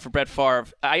 40 for Brett Favre,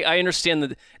 I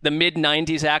understand the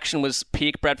mid-90s action was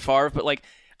peak Brett Favre, but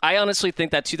I honestly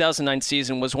think that 2009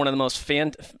 season was one of the most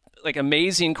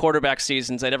amazing quarterback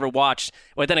seasons I'd ever watched.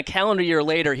 But then a calendar year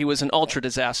later, he was an ultra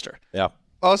disaster. Yeah.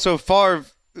 Also, Favre,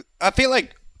 I feel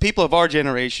like people of our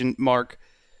generation, Mark,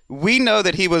 we know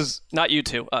that he was... Not you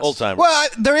two, us. Old timer. Well,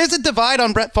 there is a divide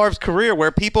on Brett Favre's career where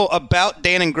people about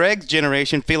Dan and Greg's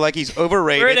generation feel like he's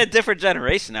overrated. We're in a different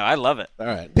generation now. I love it. All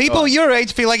right. People your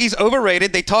age feel like he's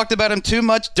overrated. They talked about him too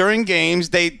much during games.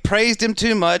 They praised him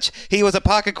too much. He was a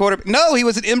pocket quarterback. No, he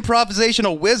was an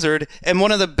improvisational wizard and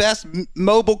one of the best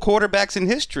mobile quarterbacks in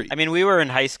history. I mean, we were in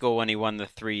high school when he won the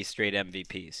 3 straight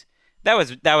MVPs. That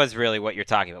was really what you're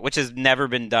talking about, which has never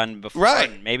been done before.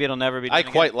 Right. Maybe it'll never be done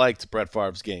again. Quite liked Brett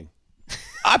Favre's game.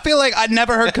 I feel like I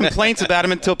never heard complaints about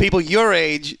him until people your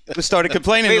age started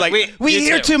complaining. We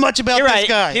hear too much about this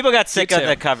guy. People got sick of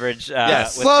the coverage.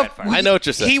 Yes. With Brett Favre. I know what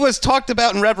you're saying. He was talked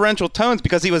about in reverential tones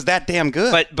because he was that damn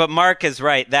good. But Mark is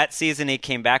right. That season he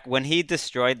came back when he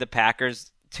destroyed the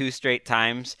Packers 2 straight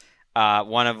times.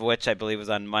 One of which I believe was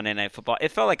on Monday Night Football. It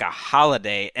felt like a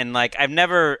holiday, and I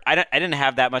didn't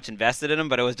have that much invested in him,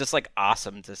 but it was just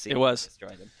awesome to see. It was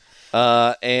destroyed him.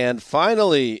 And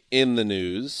finally, in the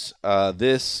news,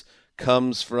 this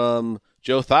comes from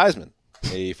Joe Theismann,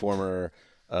 a former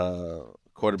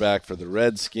quarterback for the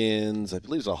Redskins. I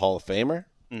believe he's a Hall of Famer.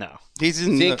 No, he's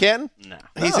in Canton. No,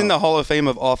 he's in the Hall of Fame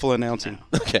of awful announcing.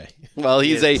 No. Okay, well,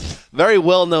 he's a very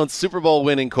well-known Super Bowl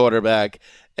winning quarterback.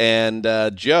 And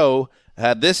Joe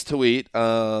had this tweet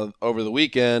over the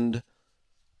weekend.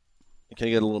 Can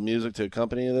you get a little music to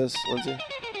accompany this, Lindsay?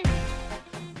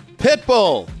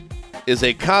 Pitbull is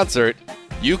a concert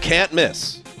you can't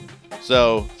miss.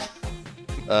 So,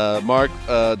 Mark,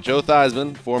 Joe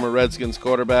Theismann, former Redskins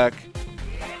quarterback,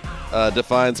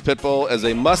 defines Pitbull as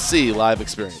a must-see live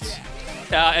experience.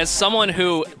 As someone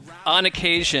who, on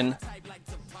occasion,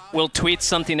 will tweet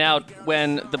something out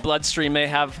when the bloodstream may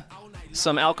have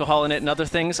some alcohol in it and other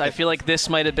things. I feel like this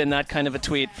might have been that kind of a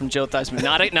tweet from Joe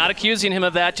Theismann. Not accusing him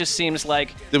of that, just seems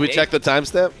like... Did we check the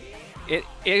timestamp?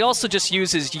 It also just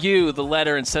uses you, the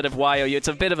letter, instead of YOU. It's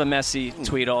a bit of a messy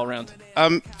tweet all around.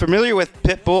 I'm familiar with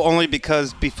Pitbull only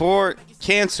because before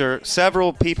cancer,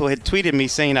 several people had tweeted me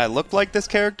saying I looked like this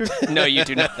character. No, you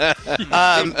do not.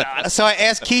 So I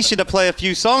asked Keisha to play a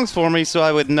few songs for me so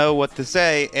I would know what to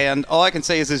say, and all I can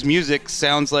say is his music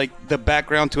sounds like the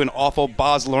background to an awful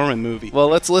Baz Luhrmann movie. Well,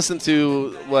 let's listen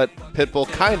to what Pitbull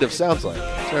kind of sounds like.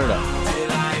 Turn it up.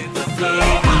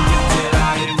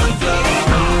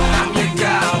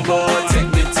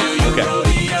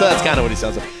 Okay, so that's kind of what he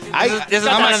sounds like. This is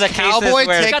one of the Cowboy cases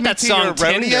where Take got Me that to song Your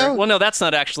Tinder. Rodeo? Well, no, that's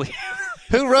not actually.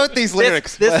 Who wrote these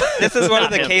lyrics? this is one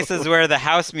of the cases where the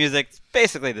house music's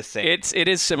basically the same. It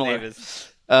is similar.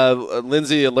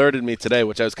 Lindsay alerted me today,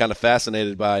 which I was kind of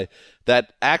fascinated by,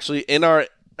 that actually in our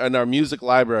music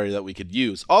library that we could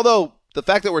use, although the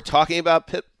fact that we're talking about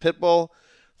Pitbull,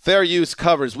 fair use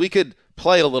covers, we could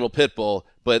play a little Pitbull,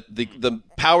 but the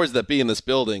powers that be in this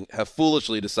building have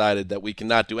foolishly decided that we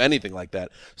cannot do anything like that.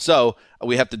 So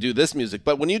we have to do this music.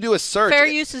 But when you do a search, fair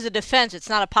use is a defense. It's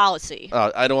not a policy.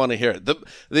 I don't want to hear it.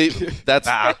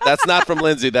 That's not from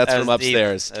Lindsay. That's from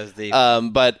upstairs. That's deep.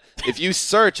 But if you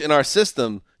search in our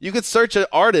system, you could search an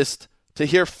artist to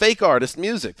hear fake artist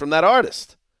music from that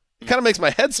artist. It kind of makes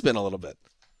my head spin a little bit.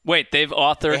 Wait, they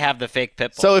have the fake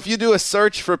Pitbull. So if you do a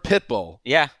search for Pitbull,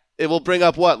 yeah, it will bring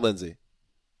up what, Lindsay?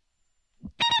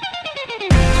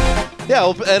 Yeah,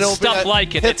 it'll stuff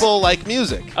like it. Pitbull-like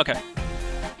music. Okay.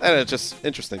 And it's just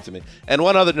interesting to me. And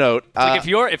one other note. Like if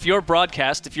your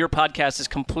podcast is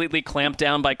completely clamped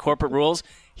down by corporate rules,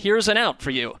 here's an out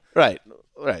for you. Right.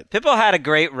 Pitbull had a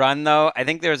great run, though. I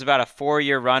think there was about a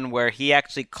 4-year run where he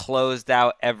actually closed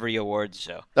out every awards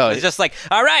show. Oh, it's just like,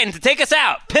 all right, and to take us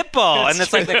out, Pitbull. And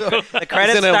it's like the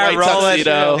credits start rolling.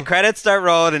 The credits start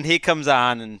rolling, and he comes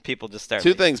on, and people just start.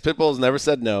 Two things. Pitbull's never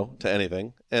said no to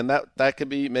anything, and that could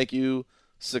make you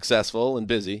successful and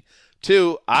busy.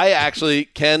 Two, I actually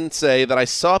can say that I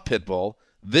saw Pitbull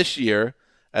this year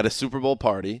at a Super Bowl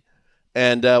party.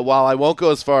 And while I won't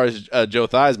go as far as Joe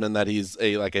Theismann, that he's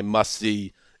a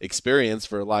must-see experience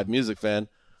for a live music fan,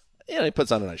 he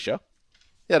puts on a nice show.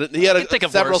 He had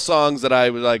several songs that I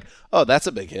was like, oh, that's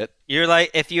a big hit. You're like,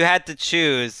 if you had to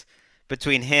choose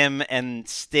between him and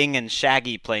Sting and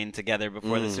Shaggy playing together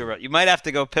before the Super Bowl, you might have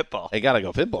to go Pitbull. I gotta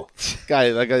go Pitbull.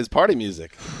 That guy's party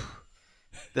music.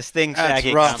 The Sting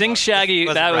Shaggy. Sting Shaggy.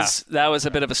 That was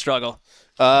a bit of a struggle.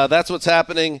 That's what's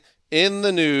happening in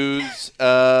the news.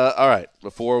 All right,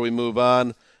 before we move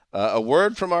on, a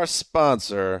word from our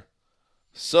sponsor.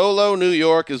 Solo New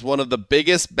York is one of the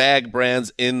biggest bag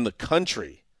brands in the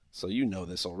country. So you know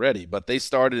this already, but they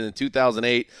started in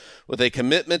 2008 with a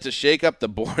commitment to shake up the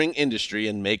boring industry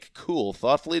and make cool,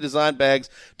 thoughtfully designed bags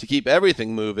to keep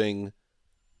everything moving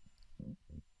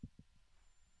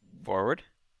forward,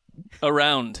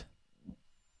 around,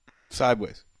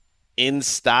 sideways, in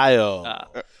style.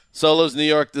 Solo's New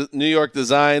York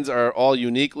designs are all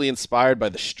uniquely inspired by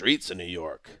the streets of New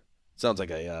York. Sounds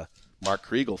like a Mark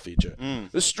Kriegel feature.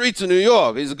 The streets of New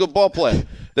York. He's a good ball player.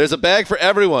 There's a bag for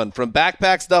everyone, from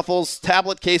backpacks, duffels,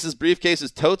 tablet cases,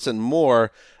 briefcases, totes, and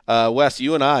more. Wes,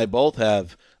 you and I both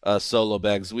have Solo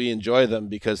bags. We enjoy them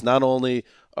because not only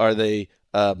are they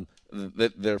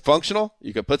they're functional,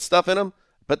 you can put stuff in them,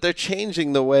 but they're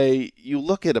changing the way you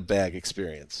look at a bag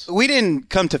experience. We didn't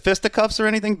come to fisticuffs or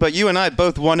anything, but you and I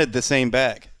both wanted the same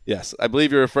bag. Yes, I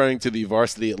believe you're referring to the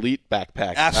Varsity Elite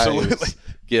backpack. Absolutely.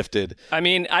 Gifted. I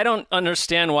mean, I don't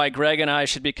understand why Greg and I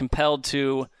should be compelled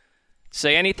to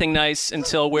say anything nice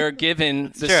until we're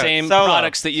given the same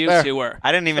products that you two were.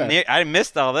 I didn't even I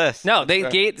missed all this. No,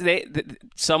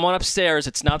 someone upstairs,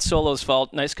 it's not Solo's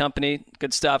fault, nice company,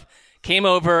 good stuff, came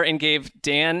over and gave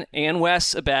Dan and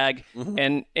Wes a bag,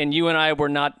 and you and I were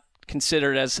not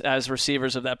considered as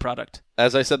receivers of that product.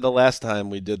 As I said the last time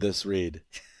we did this read,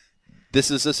 this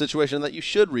is a situation that you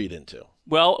should read into.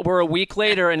 Well, we're a week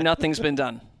later and nothing's been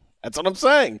done. That's what I'm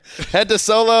saying. Head to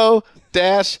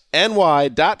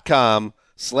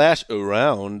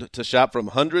solo-ny.com/around to shop from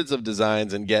hundreds of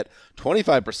designs and get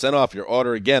 25% off your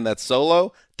order. Again, that's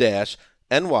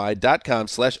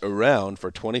solo-ny.com/around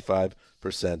for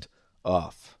 25%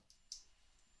 off.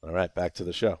 All right, back to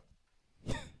the show.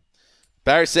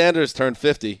 Barry Sanders turned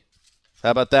 50.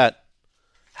 How about that?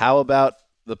 How about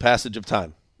the passage of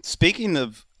time? Speaking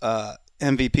of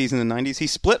MVPs in the 90s, he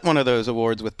split one of those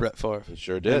awards with Brett Favre. He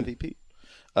sure did. MVP.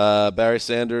 Barry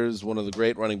Sanders, one of the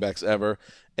great running backs ever.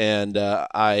 And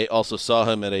I also saw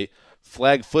him at a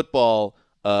flag football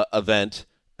event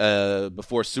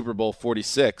before Super Bowl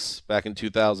 46 back in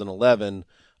 2011,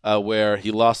 where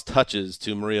he lost touches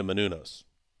to Maria Menounos.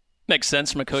 Makes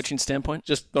sense from a coaching standpoint.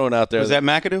 Just throwing out there. Was that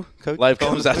McAdoo? Coach? Life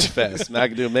comes at you fast.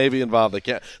 McAdoo may be involved.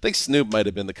 I think Snoop might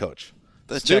have been the coach.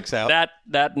 That checks out.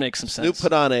 That makes some sense. Snoop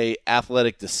put on a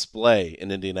athletic display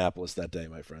in Indianapolis that day,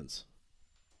 my friends.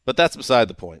 But that's beside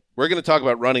the point. We're going to talk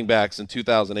about running backs in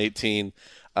 2018.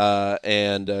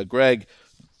 Greg,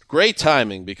 great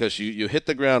timing because you hit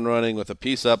the ground running with a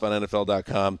piece up on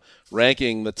NFL.com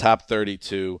ranking the top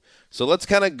 32. So let's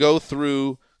kind of go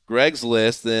through Greg's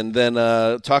list and then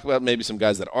talk about maybe some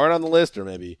guys that aren't on the list, or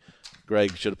maybe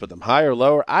Greg should have put them higher or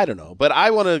lower. I don't know. But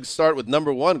I want to start with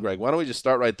number 1, Greg. Why don't we just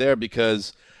start right there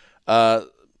because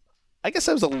I guess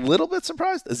I was a little bit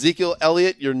surprised. Ezekiel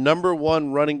Elliott, your number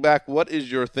 1 running back. What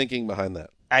is your thinking behind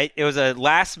that? It was a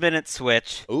last-minute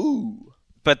switch. Ooh.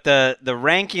 But the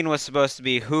ranking was supposed to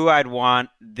be who I'd want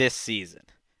this season.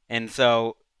 And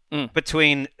so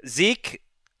between Zeke,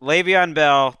 Le'Veon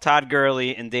Bell, Todd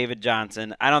Gurley, and David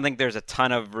Johnson, I don't think there's a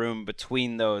ton of room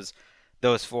between those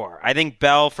 4. I think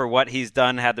Bell, for what he's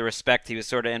done, had the respect. He was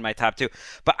sort of in my top 2.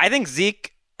 But I think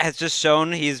Zeke has just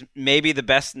shown he's maybe the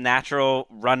best natural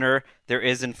runner there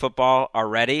is in football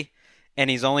already. And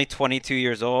he's only 22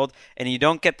 years old, and you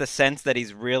don't get the sense that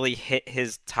he's really hit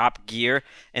his top gear.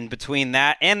 And between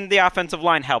that and the offensive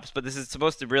line helps, but this is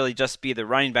supposed to really just be the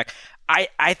running back.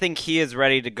 I think he is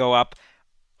ready to go up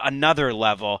another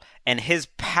level, and his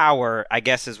power, I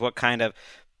guess, is what kind of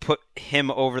put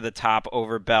him over the top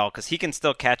over Bell, because he can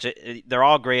still catch it. They're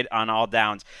all great on all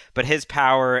downs, but his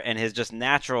power and his just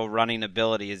natural running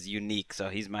ability is unique, so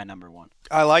he's my number 1.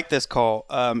 I like this call.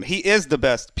 He is the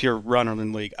best pure runner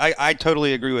in the league. I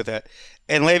totally agree with that.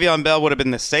 And Le'Veon Bell would have been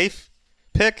the safe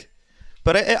pick,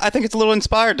 but I think it's a little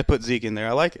inspired to put Zeke in there.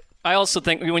 I like it. I also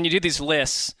think when you do these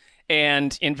lists,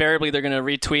 and invariably they're going to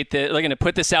retweet they're going to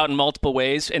put this out in multiple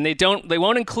ways, and they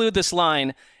won't include this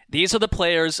line, these are the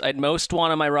players I'd most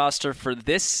want on my roster for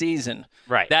this season.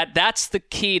 Right. That's the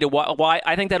key to why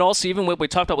I think that also, even what we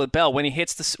talked about with Bell, when he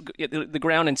hits the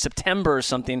ground in September or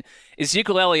something,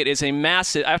 Ezekiel Elliott is a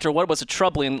massive, after what was a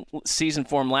troubling season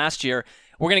for him last year,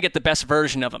 we're going to get the best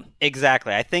version of him.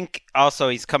 Exactly. I think also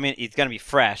he's going to be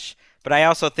fresh, but I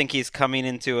also think he's coming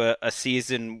into a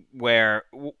season where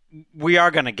we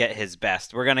are going to get his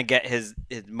best. We're going to get his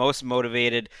most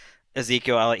motivated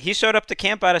Ezekiel Elliott. He showed up to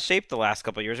camp out of shape the last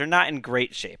couple of years, or not in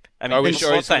great shape. I mean, are we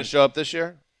sure he's going to show up this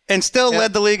year? And still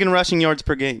led the league in rushing yards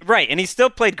per game. Right, and he still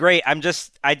played great. I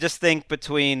just think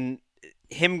between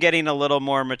him getting a little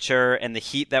more mature and the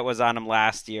heat that was on him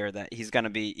last year, that he's going to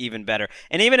be even better.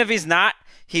 And even if he's not,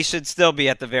 he should still be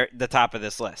at the top of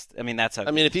this list. I mean,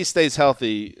 if he stays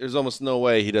healthy, there's almost no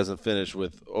way he doesn't finish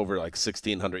with over like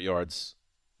 1,600 yards.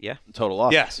 Yeah. Total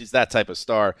offense. Yes. He's that type of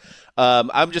star.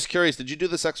 I'm just curious, did you do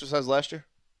this exercise last year?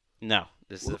 No.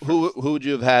 This is who would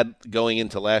you have had going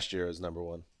into last year as number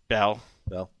 1? Bell.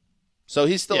 So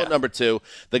he's still at number 2.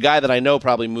 The guy that I know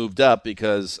probably moved up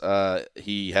because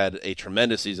he had a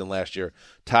tremendous season last year,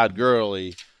 Todd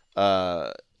Gurley.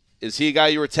 Is he a guy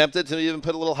you were tempted to even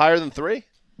put a little higher than 3?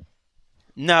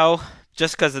 No.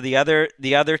 Just because of the other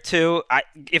 2.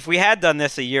 If we had done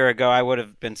this a year ago, I would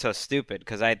have been so stupid,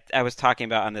 because I was talking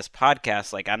about on this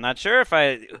podcast, like, I'm not sure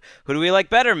who do we like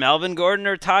better, Melvin Gordon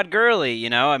or Todd Gurley?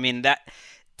 I mean, that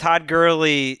Todd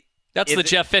Gurley. That's the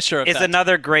Jeff Fisher effect. Is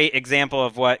another great example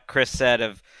of what Chris said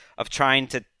of trying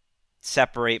to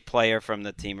separate player from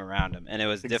the team around him, and it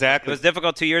was difficult. It was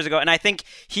difficult 2 years ago, and I think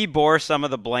he bore some of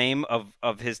the blame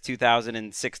of his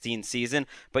 2016 season.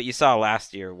 But you saw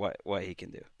last year what he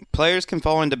can do. Players can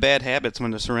fall into bad habits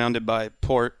when they're surrounded by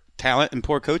poor talent and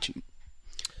poor coaching.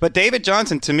 But David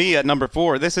Johnson, to me, at number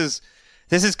 4, this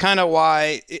is kind of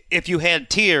why, if you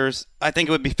had tiers, I think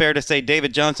it would be fair to say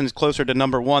David Johnson is closer to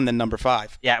number 1 than number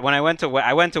 5. Yeah, when I went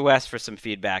to Wes for some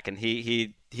feedback, and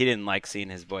he didn't like seeing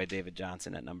his boy David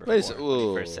Johnson at number 4 when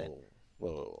he first said.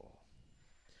 Whoa.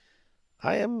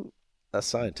 I am a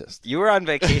scientist. You were on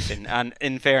vacation,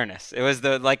 in fairness. It was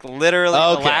literally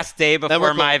the last day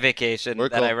before my vacation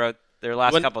that I wrote their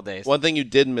last couple days. One thing you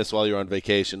did miss while you were on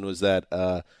vacation was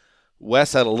that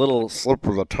Wes had a little slip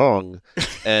of the tongue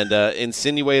and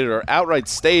insinuated or outright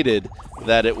stated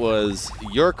that it was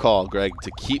your call, Greg,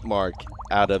 to keep Mark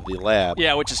out of the lab.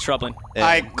 Yeah, which is troubling. And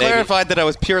I clarified that I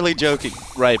was purely joking.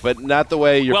 Right, but not the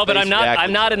way you're. Well, but I'm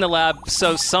not in the lab,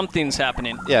 so something's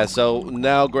happening. Yeah, so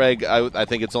now, Greg, I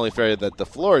think it's only fair that the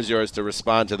floor is yours to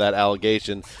respond to that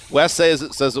allegation. Wes says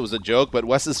it was a joke, but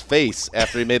Wes's face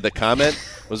after he made the comment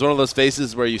was one of those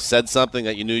faces where you said something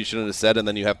that you knew you shouldn't have said, and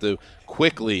then you have to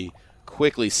quickly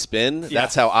quickly spin.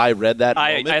 That's how I read that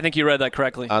moment I think you read that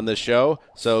correctly. on the show.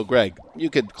 So, Greg,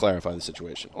 you could clarify the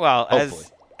situation. Well, hopefully.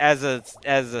 as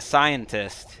a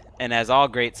scientist, and as all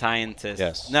great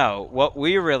scientists know, what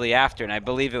we're really after, and I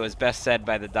believe it was best said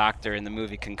by the doctor in the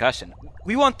movie Concussion,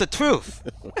 we want the truth.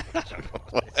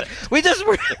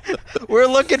 we're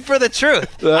looking for the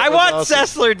truth. I want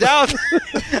Sessler down.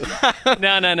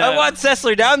 No. I want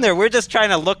Sessler down there. We're just trying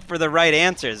to look for the right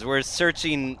answers. We're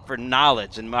searching for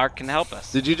knowledge, and Mark can help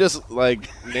us. Did you just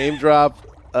name drop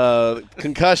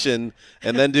Concussion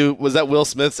and then was that Will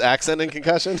Smith's accent in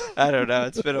Concussion? I don't know.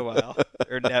 It's been a while.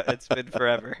 It's been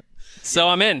forever. So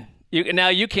I'm in. Now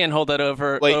you can't hold that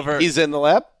over. Wait, he's in the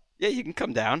lab? Yeah, you can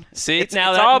come down. See, it's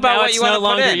all about what you want to no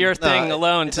longer put in. your thing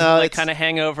alone to kind of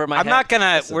hang over my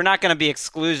head. We're not gonna be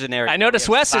exclusionary. I notice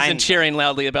Wes isn't cheering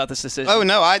loudly about this decision. Oh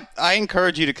no, I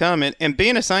encourage you to come, and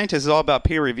being a scientist is all about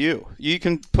peer review. You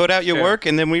can put out your work,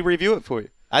 and then we review it for you.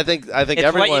 I think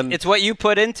everyone. It's what you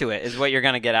put into it is what you're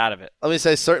gonna get out of it. Let me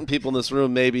say, certain people in this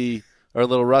room maybe are a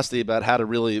little rusty about how to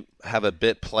really have a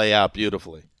bit play out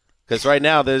beautifully. Because right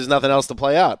now there's nothing else to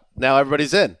play out. Now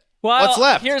everybody's in. Well, what's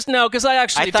left? Because I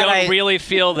actually don't really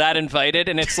feel that invited,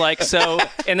 and it's like, so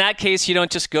in that case, you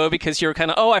don't just go because you're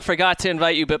kind of, I forgot to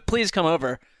invite you, but please come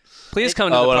over. Please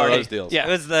come to the one party. Of those deals. Yeah,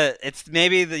 it's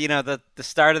maybe the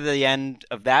start of the end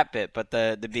of that bit, but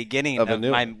the beginning of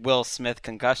my Will Smith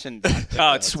concussion.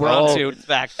 We're on to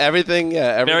back. Everything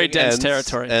very dense ends,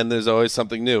 territory, and there's always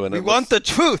something new. And we want the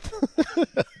truth.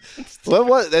 What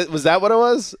was that? What it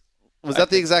was? Was that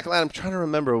the exact line? I'm trying to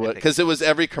remember because it was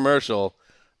every commercial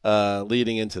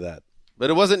leading into that. But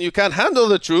it wasn't, you can't handle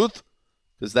the truth,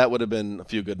 because that would have been A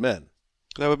Few Good Men.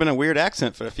 That would have been a weird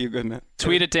accent for A Few Good Men.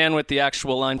 Tweet it, Dan, with the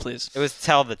actual line, please. It was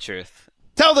tell the truth.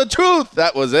 Tell the truth!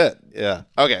 That was it. Yeah.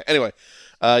 Okay, anyway.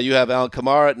 You have Alan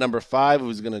Kamara at number 5,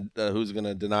 who's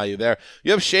gonna deny you there.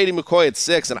 You have Shady McCoy at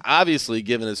 6, and obviously,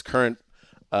 given his current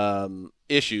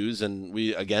issues, and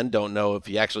we again don't know if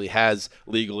he actually has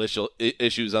legal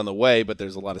issues on the way, but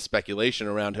there's a lot of speculation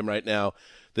around him right now.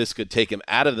 This could take him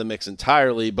out of the mix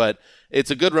entirely, but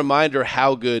it's a good reminder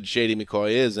how good Shady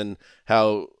McCoy is and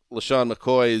how LaShawn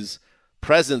McCoy's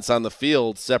presence on the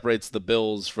field separates the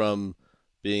Bills from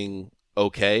being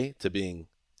okay to being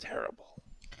terrible.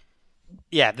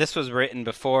 Yeah, this was written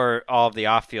before all of the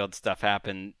off-field stuff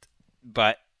happened,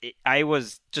 but I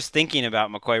was just thinking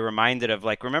about McCoy, reminded of,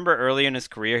 remember earlier in his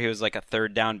career, he was like a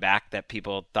third down back that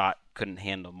people thought couldn't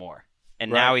handle more. And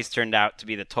now he's turned out to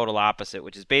be the total opposite,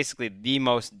 which is basically the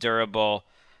most durable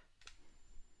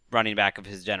running back of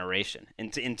his generation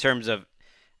in terms of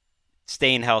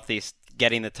staying healthy,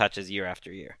 getting the touches year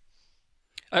after year.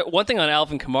 One thing on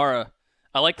Alvin Kamara,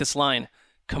 I like this line.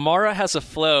 Kamara has a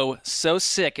flow so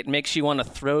sick it makes you want to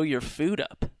throw your food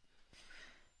up.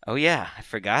 Oh, yeah. I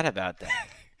forgot about that.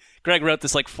 Greg wrote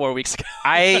this 4 weeks ago.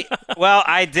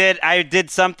 I did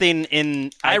something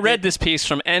in... I read this piece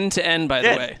from end to end, by the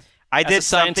way. I did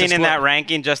something in that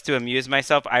ranking just to amuse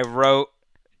myself. I wrote,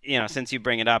 since you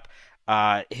bring it up,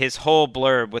 his whole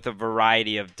blurb with a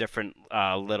variety of different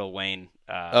Lil Wayne.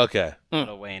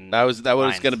 Lil Wayne. That was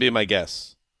going to be my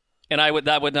guess. And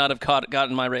that would not have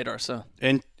gotten my radar. So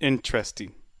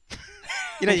interesting.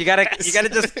 You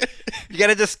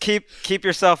gotta just keep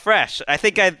yourself fresh. I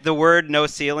think the word "no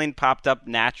ceiling" popped up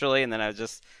naturally, and then I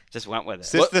just went with it.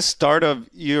 Is this the start of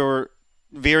your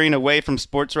veering away from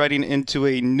sports writing into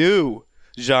a new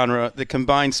genre that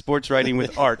combines sports writing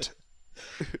with art?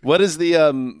 What is the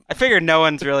I figured no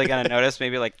one's really gonna notice.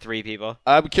 Maybe 3 people.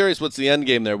 I'm curious. What's the end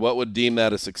game there? What would deem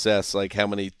that a success? How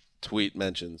many tweet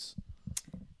mentions?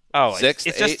 Oh, 6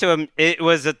 it's to 8?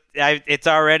 just it's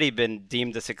already been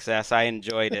deemed a success. I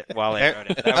enjoyed it while I wrote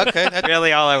it. That's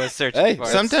really all I was searching for.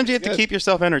 Sometimes you have to keep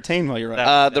yourself entertained while you're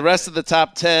writing. The rest of the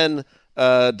top 10,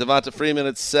 Devonta Freeman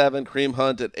at 7, Kareem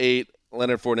Hunt at 8,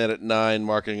 Leonard Fournette at 9,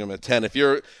 Mark Ingram at 10. If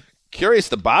you're curious,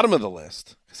 the bottom of the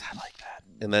list, because I like that,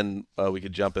 and then we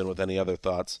could jump in with any other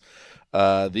thoughts.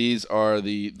 These are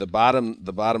the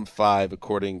bottom 5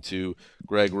 according to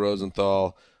Greg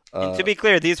Rosenthal. And to be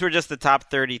clear, these were just the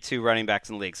top 32 running backs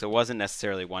in the league, so it wasn't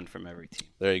necessarily one from every team.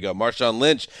 There you go. Marshawn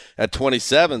Lynch at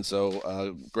 27,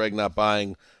 so Greg not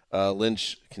buying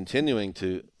Lynch continuing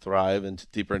to thrive and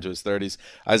deeper into his 30s.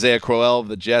 Isaiah Crowell of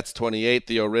the Jets, 28.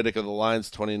 Theo Riddick of the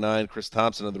Lions, 29. Chris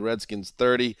Thompson of the Redskins,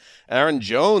 30. Aaron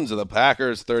Jones of the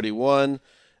Packers, 31.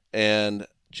 And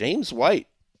James White,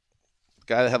 the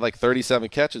guy that had 37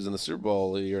 catches in the Super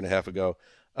Bowl a year and a half ago,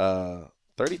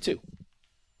 32.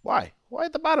 Why? Why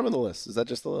at the bottom of the list? Is that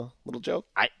just a little joke?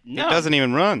 No. He doesn't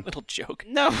even run. Little joke.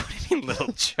 No, what do you mean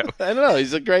little joke? I don't know.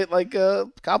 He's a great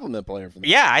compliment player for me.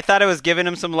 Yeah, I thought it was giving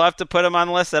him some love to put him on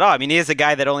the list at all. I mean, he is a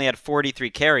guy that only had 43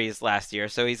 carries last year,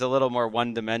 so he's a little more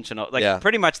one-dimensional.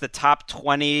 Pretty much the top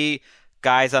 20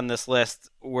 guys on this list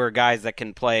were guys that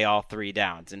can play all three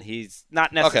downs, and he's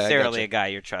not necessarily a guy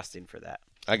you're trusting for that.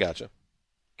 I gotcha.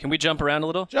 Can we jump around a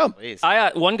little? Jump. Please.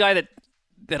 One guy that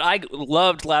I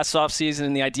loved last offseason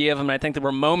and the idea of him, and I think there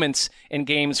were moments in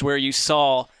games where you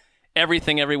saw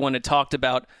everything everyone had talked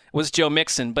about, was Joe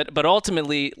Mixon. But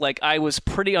ultimately, I was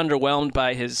pretty underwhelmed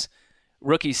by his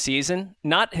rookie season.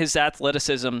 Not his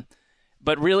athleticism,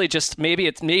 but really just maybe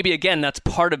again, that's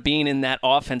part of being in that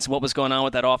offense, what was going on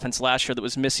with that offense last year that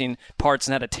was missing parts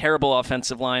and had a terrible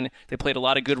offensive line. They played a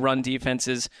lot of good run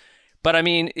defenses. But, I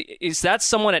mean, is that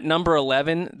someone at number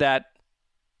 11 that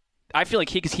I feel like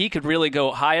he could really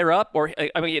go higher up, or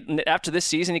after this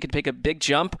season he could take a big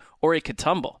jump, or he could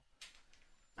tumble?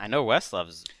 I know Wes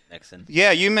loves Mixon.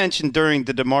 Yeah, you mentioned during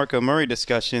the DeMarco Murray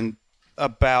discussion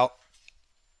about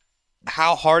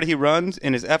how hard he runs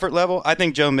and his effort level. I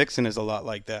think Joe Mixon is a lot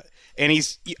like that, and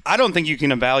I don't think you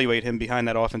can evaluate him behind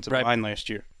that offensive line last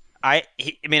year. I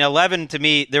mean, 11 to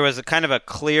me, there was a kind of a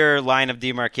clear line of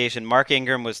demarcation. Mark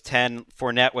Ingram was 10,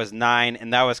 Fournette was 9,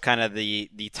 and that was kind of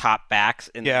the top backs.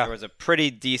 And there was a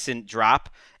pretty decent drop,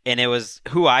 and it was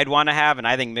who I'd want to have, and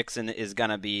I think Mixon is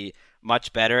going to be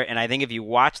much better. And I think if you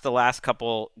watch the last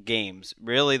couple games,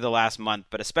 really the last month,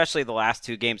 but especially the last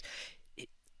 2 games,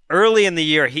 early in the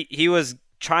year, he was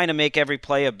trying to make every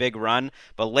play a big run,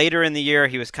 but later in the year,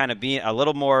 he was kind of being a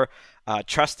little more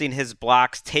trusting his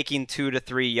blocks, taking 2 to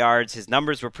 3 yards. His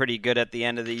numbers were pretty good at the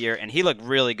end of the year, and he looked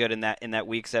really good in that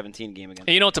Week 17 game again.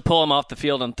 And you know what, to pull him off the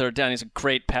field on third down, he's a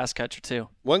great pass catcher too.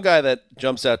 One guy that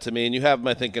jumps out to me, and you have him,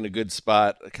 I think, in a good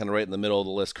spot, kind of right in the middle of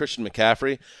the list, Christian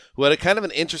McCaffrey, who had a kind of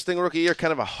an interesting rookie year,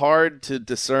 kind of a hard to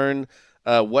discern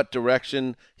what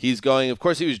direction he's going. Of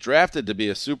course, he was drafted to be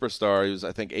a superstar. He was,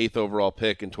 I think, 8th overall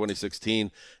pick in 2016,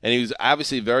 and he was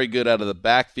obviously very good out of the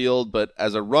backfield, but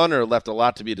as a runner left a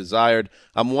lot to be desired.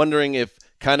 I'm wondering if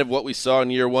kind of what we saw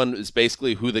in year 1 is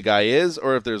basically who the guy is,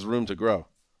 or if there's room to grow.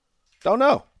 Don't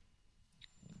know.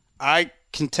 I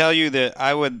can tell you that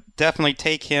I would definitely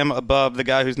take him above the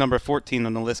guy who's number 14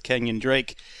 on the list, Kenyon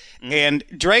Drake. And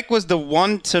Drake was the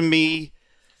one to me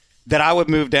that I would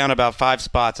move down about 5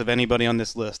 spots of anybody on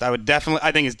this list. I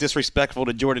think it's disrespectful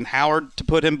to Jordan Howard to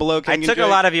put him below Kenyon Drake. I took a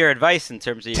lot of your advice in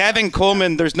terms of Tevin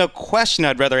Coleman. There's no question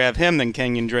I'd rather have him than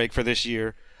Kenyon Drake for this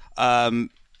year.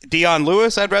 Dion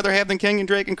Lewis I'd rather have than Kenyon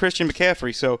Drake, and Christian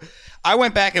McCaffrey. So I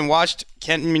went back and watched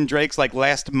Kenyon Drake's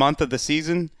last month of the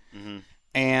season,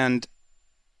 and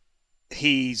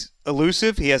he's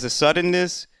elusive. He has a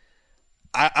suddenness.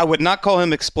 I would not call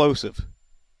him explosive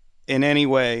in any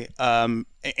way.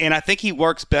 And I think he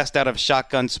works best out of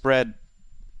shotgun spread.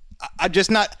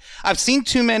 I've seen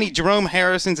too many Jerome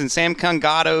Harrisons and Sam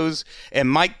Congados and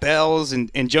Mike Bells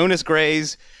and Jonas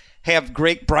Grays have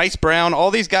great Bryce Brown,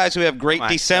 all these guys who have great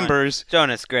Decembers.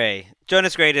 Jonas Gray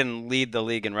didn't lead the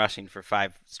league in rushing for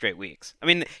 5 straight weeks. I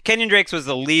mean, Kenyon Drake's was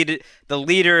the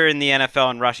leader in the NFL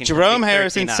in rushing. Jerome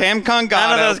Harrison, Sam Congados,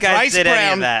 none of those guys Bryce did Brown.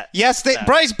 Any of that. Yes,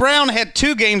 Bryce Brown had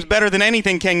 2 games better than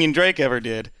anything Kenyon Drake ever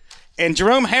did. And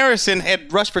Jerome Harrison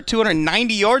had rushed for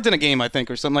 290 yards in a game, I think,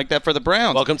 or something like that for the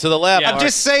Browns. Welcome to the lab. I'm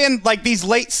just saying, these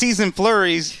late season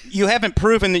flurries, you haven't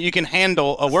proven that you can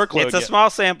handle a workload. It's a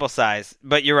small sample size,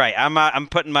 but you're right. I'm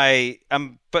putting my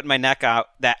neck out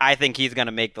that I think he's going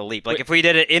to make the leap. If we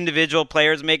did it, individual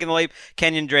players making the leap,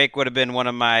 Kenyon Drake would have been one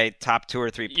of my top 2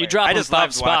 or 3 players. You drop him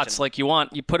 5 spots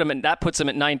you put him in. That puts him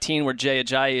at 19, where Jay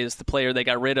Ajayi is the player they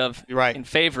got rid of in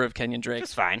favor of Kenyon Drake.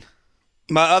 That's fine.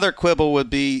 My other quibble would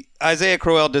be Isaiah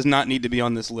Crowell does not need to be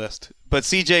on this list, but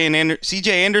C.J.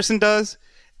 Anderson does,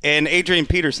 and Adrian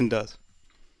Peterson does.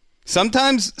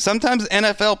 Sometimes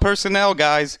NFL personnel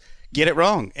guys get it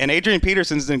wrong, and Adrian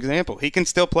Peterson's an example. He can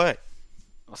still play.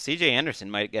 Well, C.J.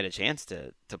 Anderson might get a chance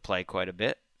to play quite a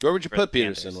bit. Where would you put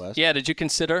Peterson, Wes? Yeah, did you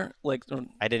consider I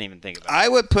didn't even think about it. I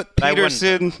would put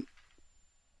Peterson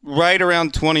right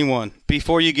around 21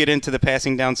 before you get into the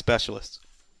passing down specialists.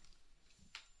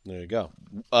 There you go.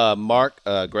 Greg,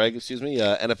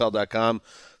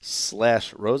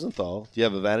 NFL.com/Rosenthal. Do you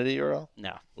have a vanity URL?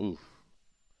 No. Ooh.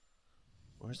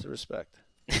 Where's the respect?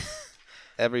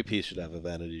 Every piece should have a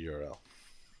vanity URL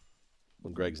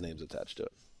when Greg's name's attached to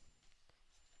it.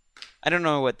 I don't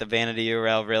know what the vanity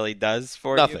URL really does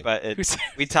for Nothing. you, but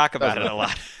we talk about it a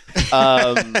lot.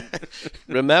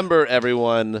 Remember,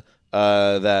 everyone,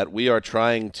 that we are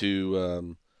trying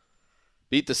to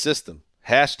beat the system.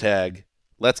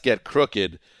 #Let's Get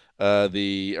Crooked.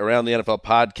 the Around the NFL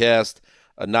podcast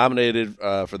nominated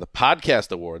for the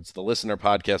Podcast Awards, the Listener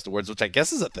Podcast Awards, which I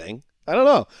guess is a thing. I don't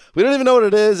know. We don't even know what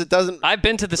it is. It doesn't. I've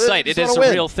been to the site. It is a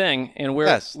real thing, and we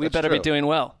better be doing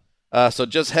well. So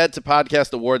just head to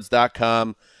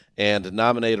podcastawards.com and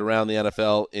nominate Around the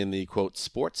NFL in the, quote,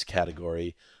 sports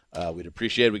category. We'd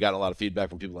appreciate it. We got a lot of feedback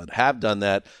from people that have done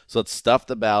that. So let's stuff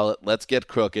the ballot. Let's get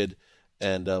crooked,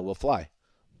 and we'll fly.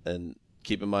 And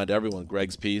keep in mind, everyone,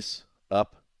 Greg's piece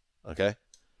up, okay?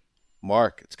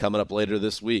 Mark, it's coming up later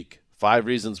this week. 5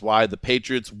 reasons why the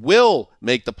Patriots will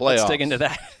make the playoffs. Let's dig into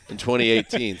that. In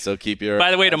 2018, so keep your... By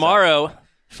the way, tomorrow,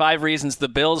 5 reasons the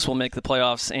Bills will make the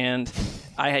playoffs, and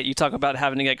you talk about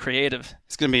having to get creative.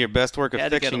 It's going to be your best work of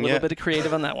fiction. Had to get a little bit of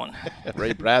creative on that one.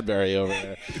 Ray Bradbury over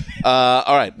there.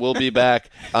 All right, we'll be back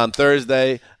on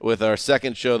Thursday with our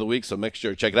second show of the week, so make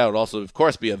sure to check it out. It'll also, of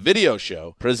course, be a video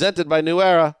show presented by New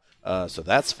Era, so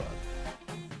that's fun.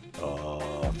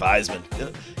 Oh, Theismann.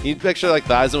 Can you picture like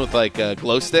Theismann with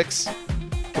glow sticks?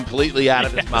 Completely out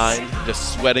of his mind,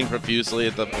 just sweating profusely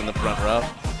in the front row.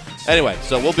 Anyway,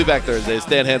 so we'll be back Thursday.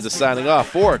 Stan Hansa signing off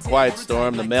for Quiet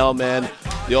Storm, the mailman,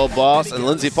 the old boss, and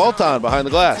Lindsey Fulton behind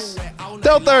the glass.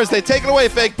 Till Thursday, take it away,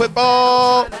 fake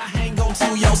football. Hang on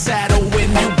to your saddle when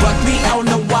you buck me on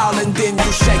the wall and then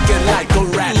you shake it like a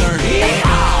rattler.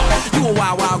 Yeah. You a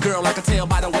wild, wild girl, I can tell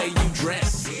by the way you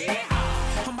dress.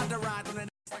 I'm about to ride on the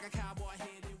like a cowboy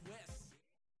headed west.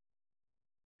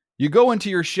 You go into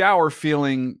your shower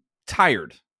feeling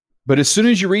tired, but as soon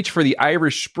as you reach for the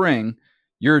Irish Spring,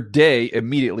 your day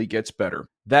immediately gets better.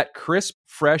 That crisp,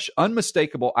 fresh,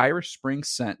 unmistakable Irish Spring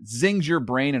scent zings your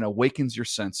brain and awakens your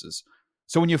senses.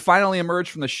 So when you finally emerge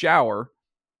from the shower,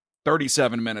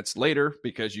 37 minutes later,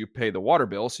 because you pay the water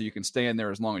bill so you can stay in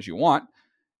there as long as you want,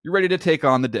 you're ready to take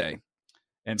on the day.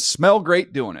 And smell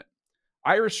great doing it.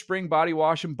 Irish Spring Body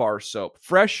Wash and Bar Soap.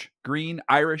 Fresh, green,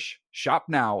 Irish. Shop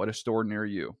now at a store near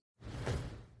you.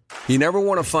 You never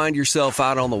want to find yourself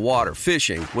out on the water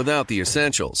fishing without the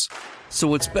essentials.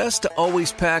 So it's best to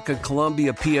always pack a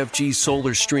Columbia PFG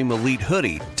Solar Stream Elite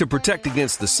hoodie to protect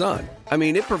against the sun. I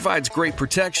mean, it provides great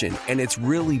protection, and it's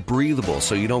really breathable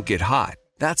so you don't get hot.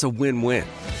 That's a win-win.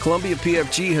 Columbia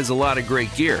PFG has a lot of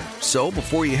great gear, so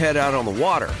before you head out on the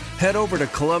water, head over to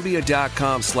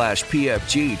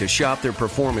Columbia.com/PFG to shop their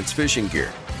performance fishing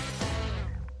gear.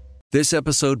 This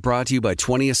episode brought to you by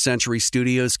 20th Century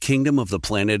Studios' Kingdom of the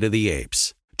Planet of the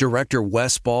Apes. Director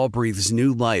Wes Ball breathes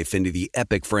new life into the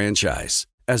epic franchise.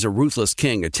 As a ruthless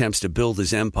king attempts to build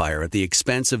his empire at the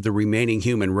expense of the remaining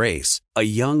human race, a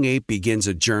young ape begins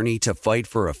a journey to fight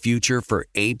for a future for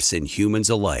apes and humans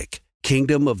alike.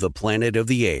 Kingdom of the Planet of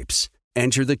the Apes.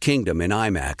 Enter the kingdom in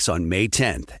IMAX on May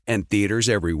 10th and theaters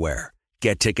everywhere.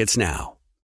 Get tickets now.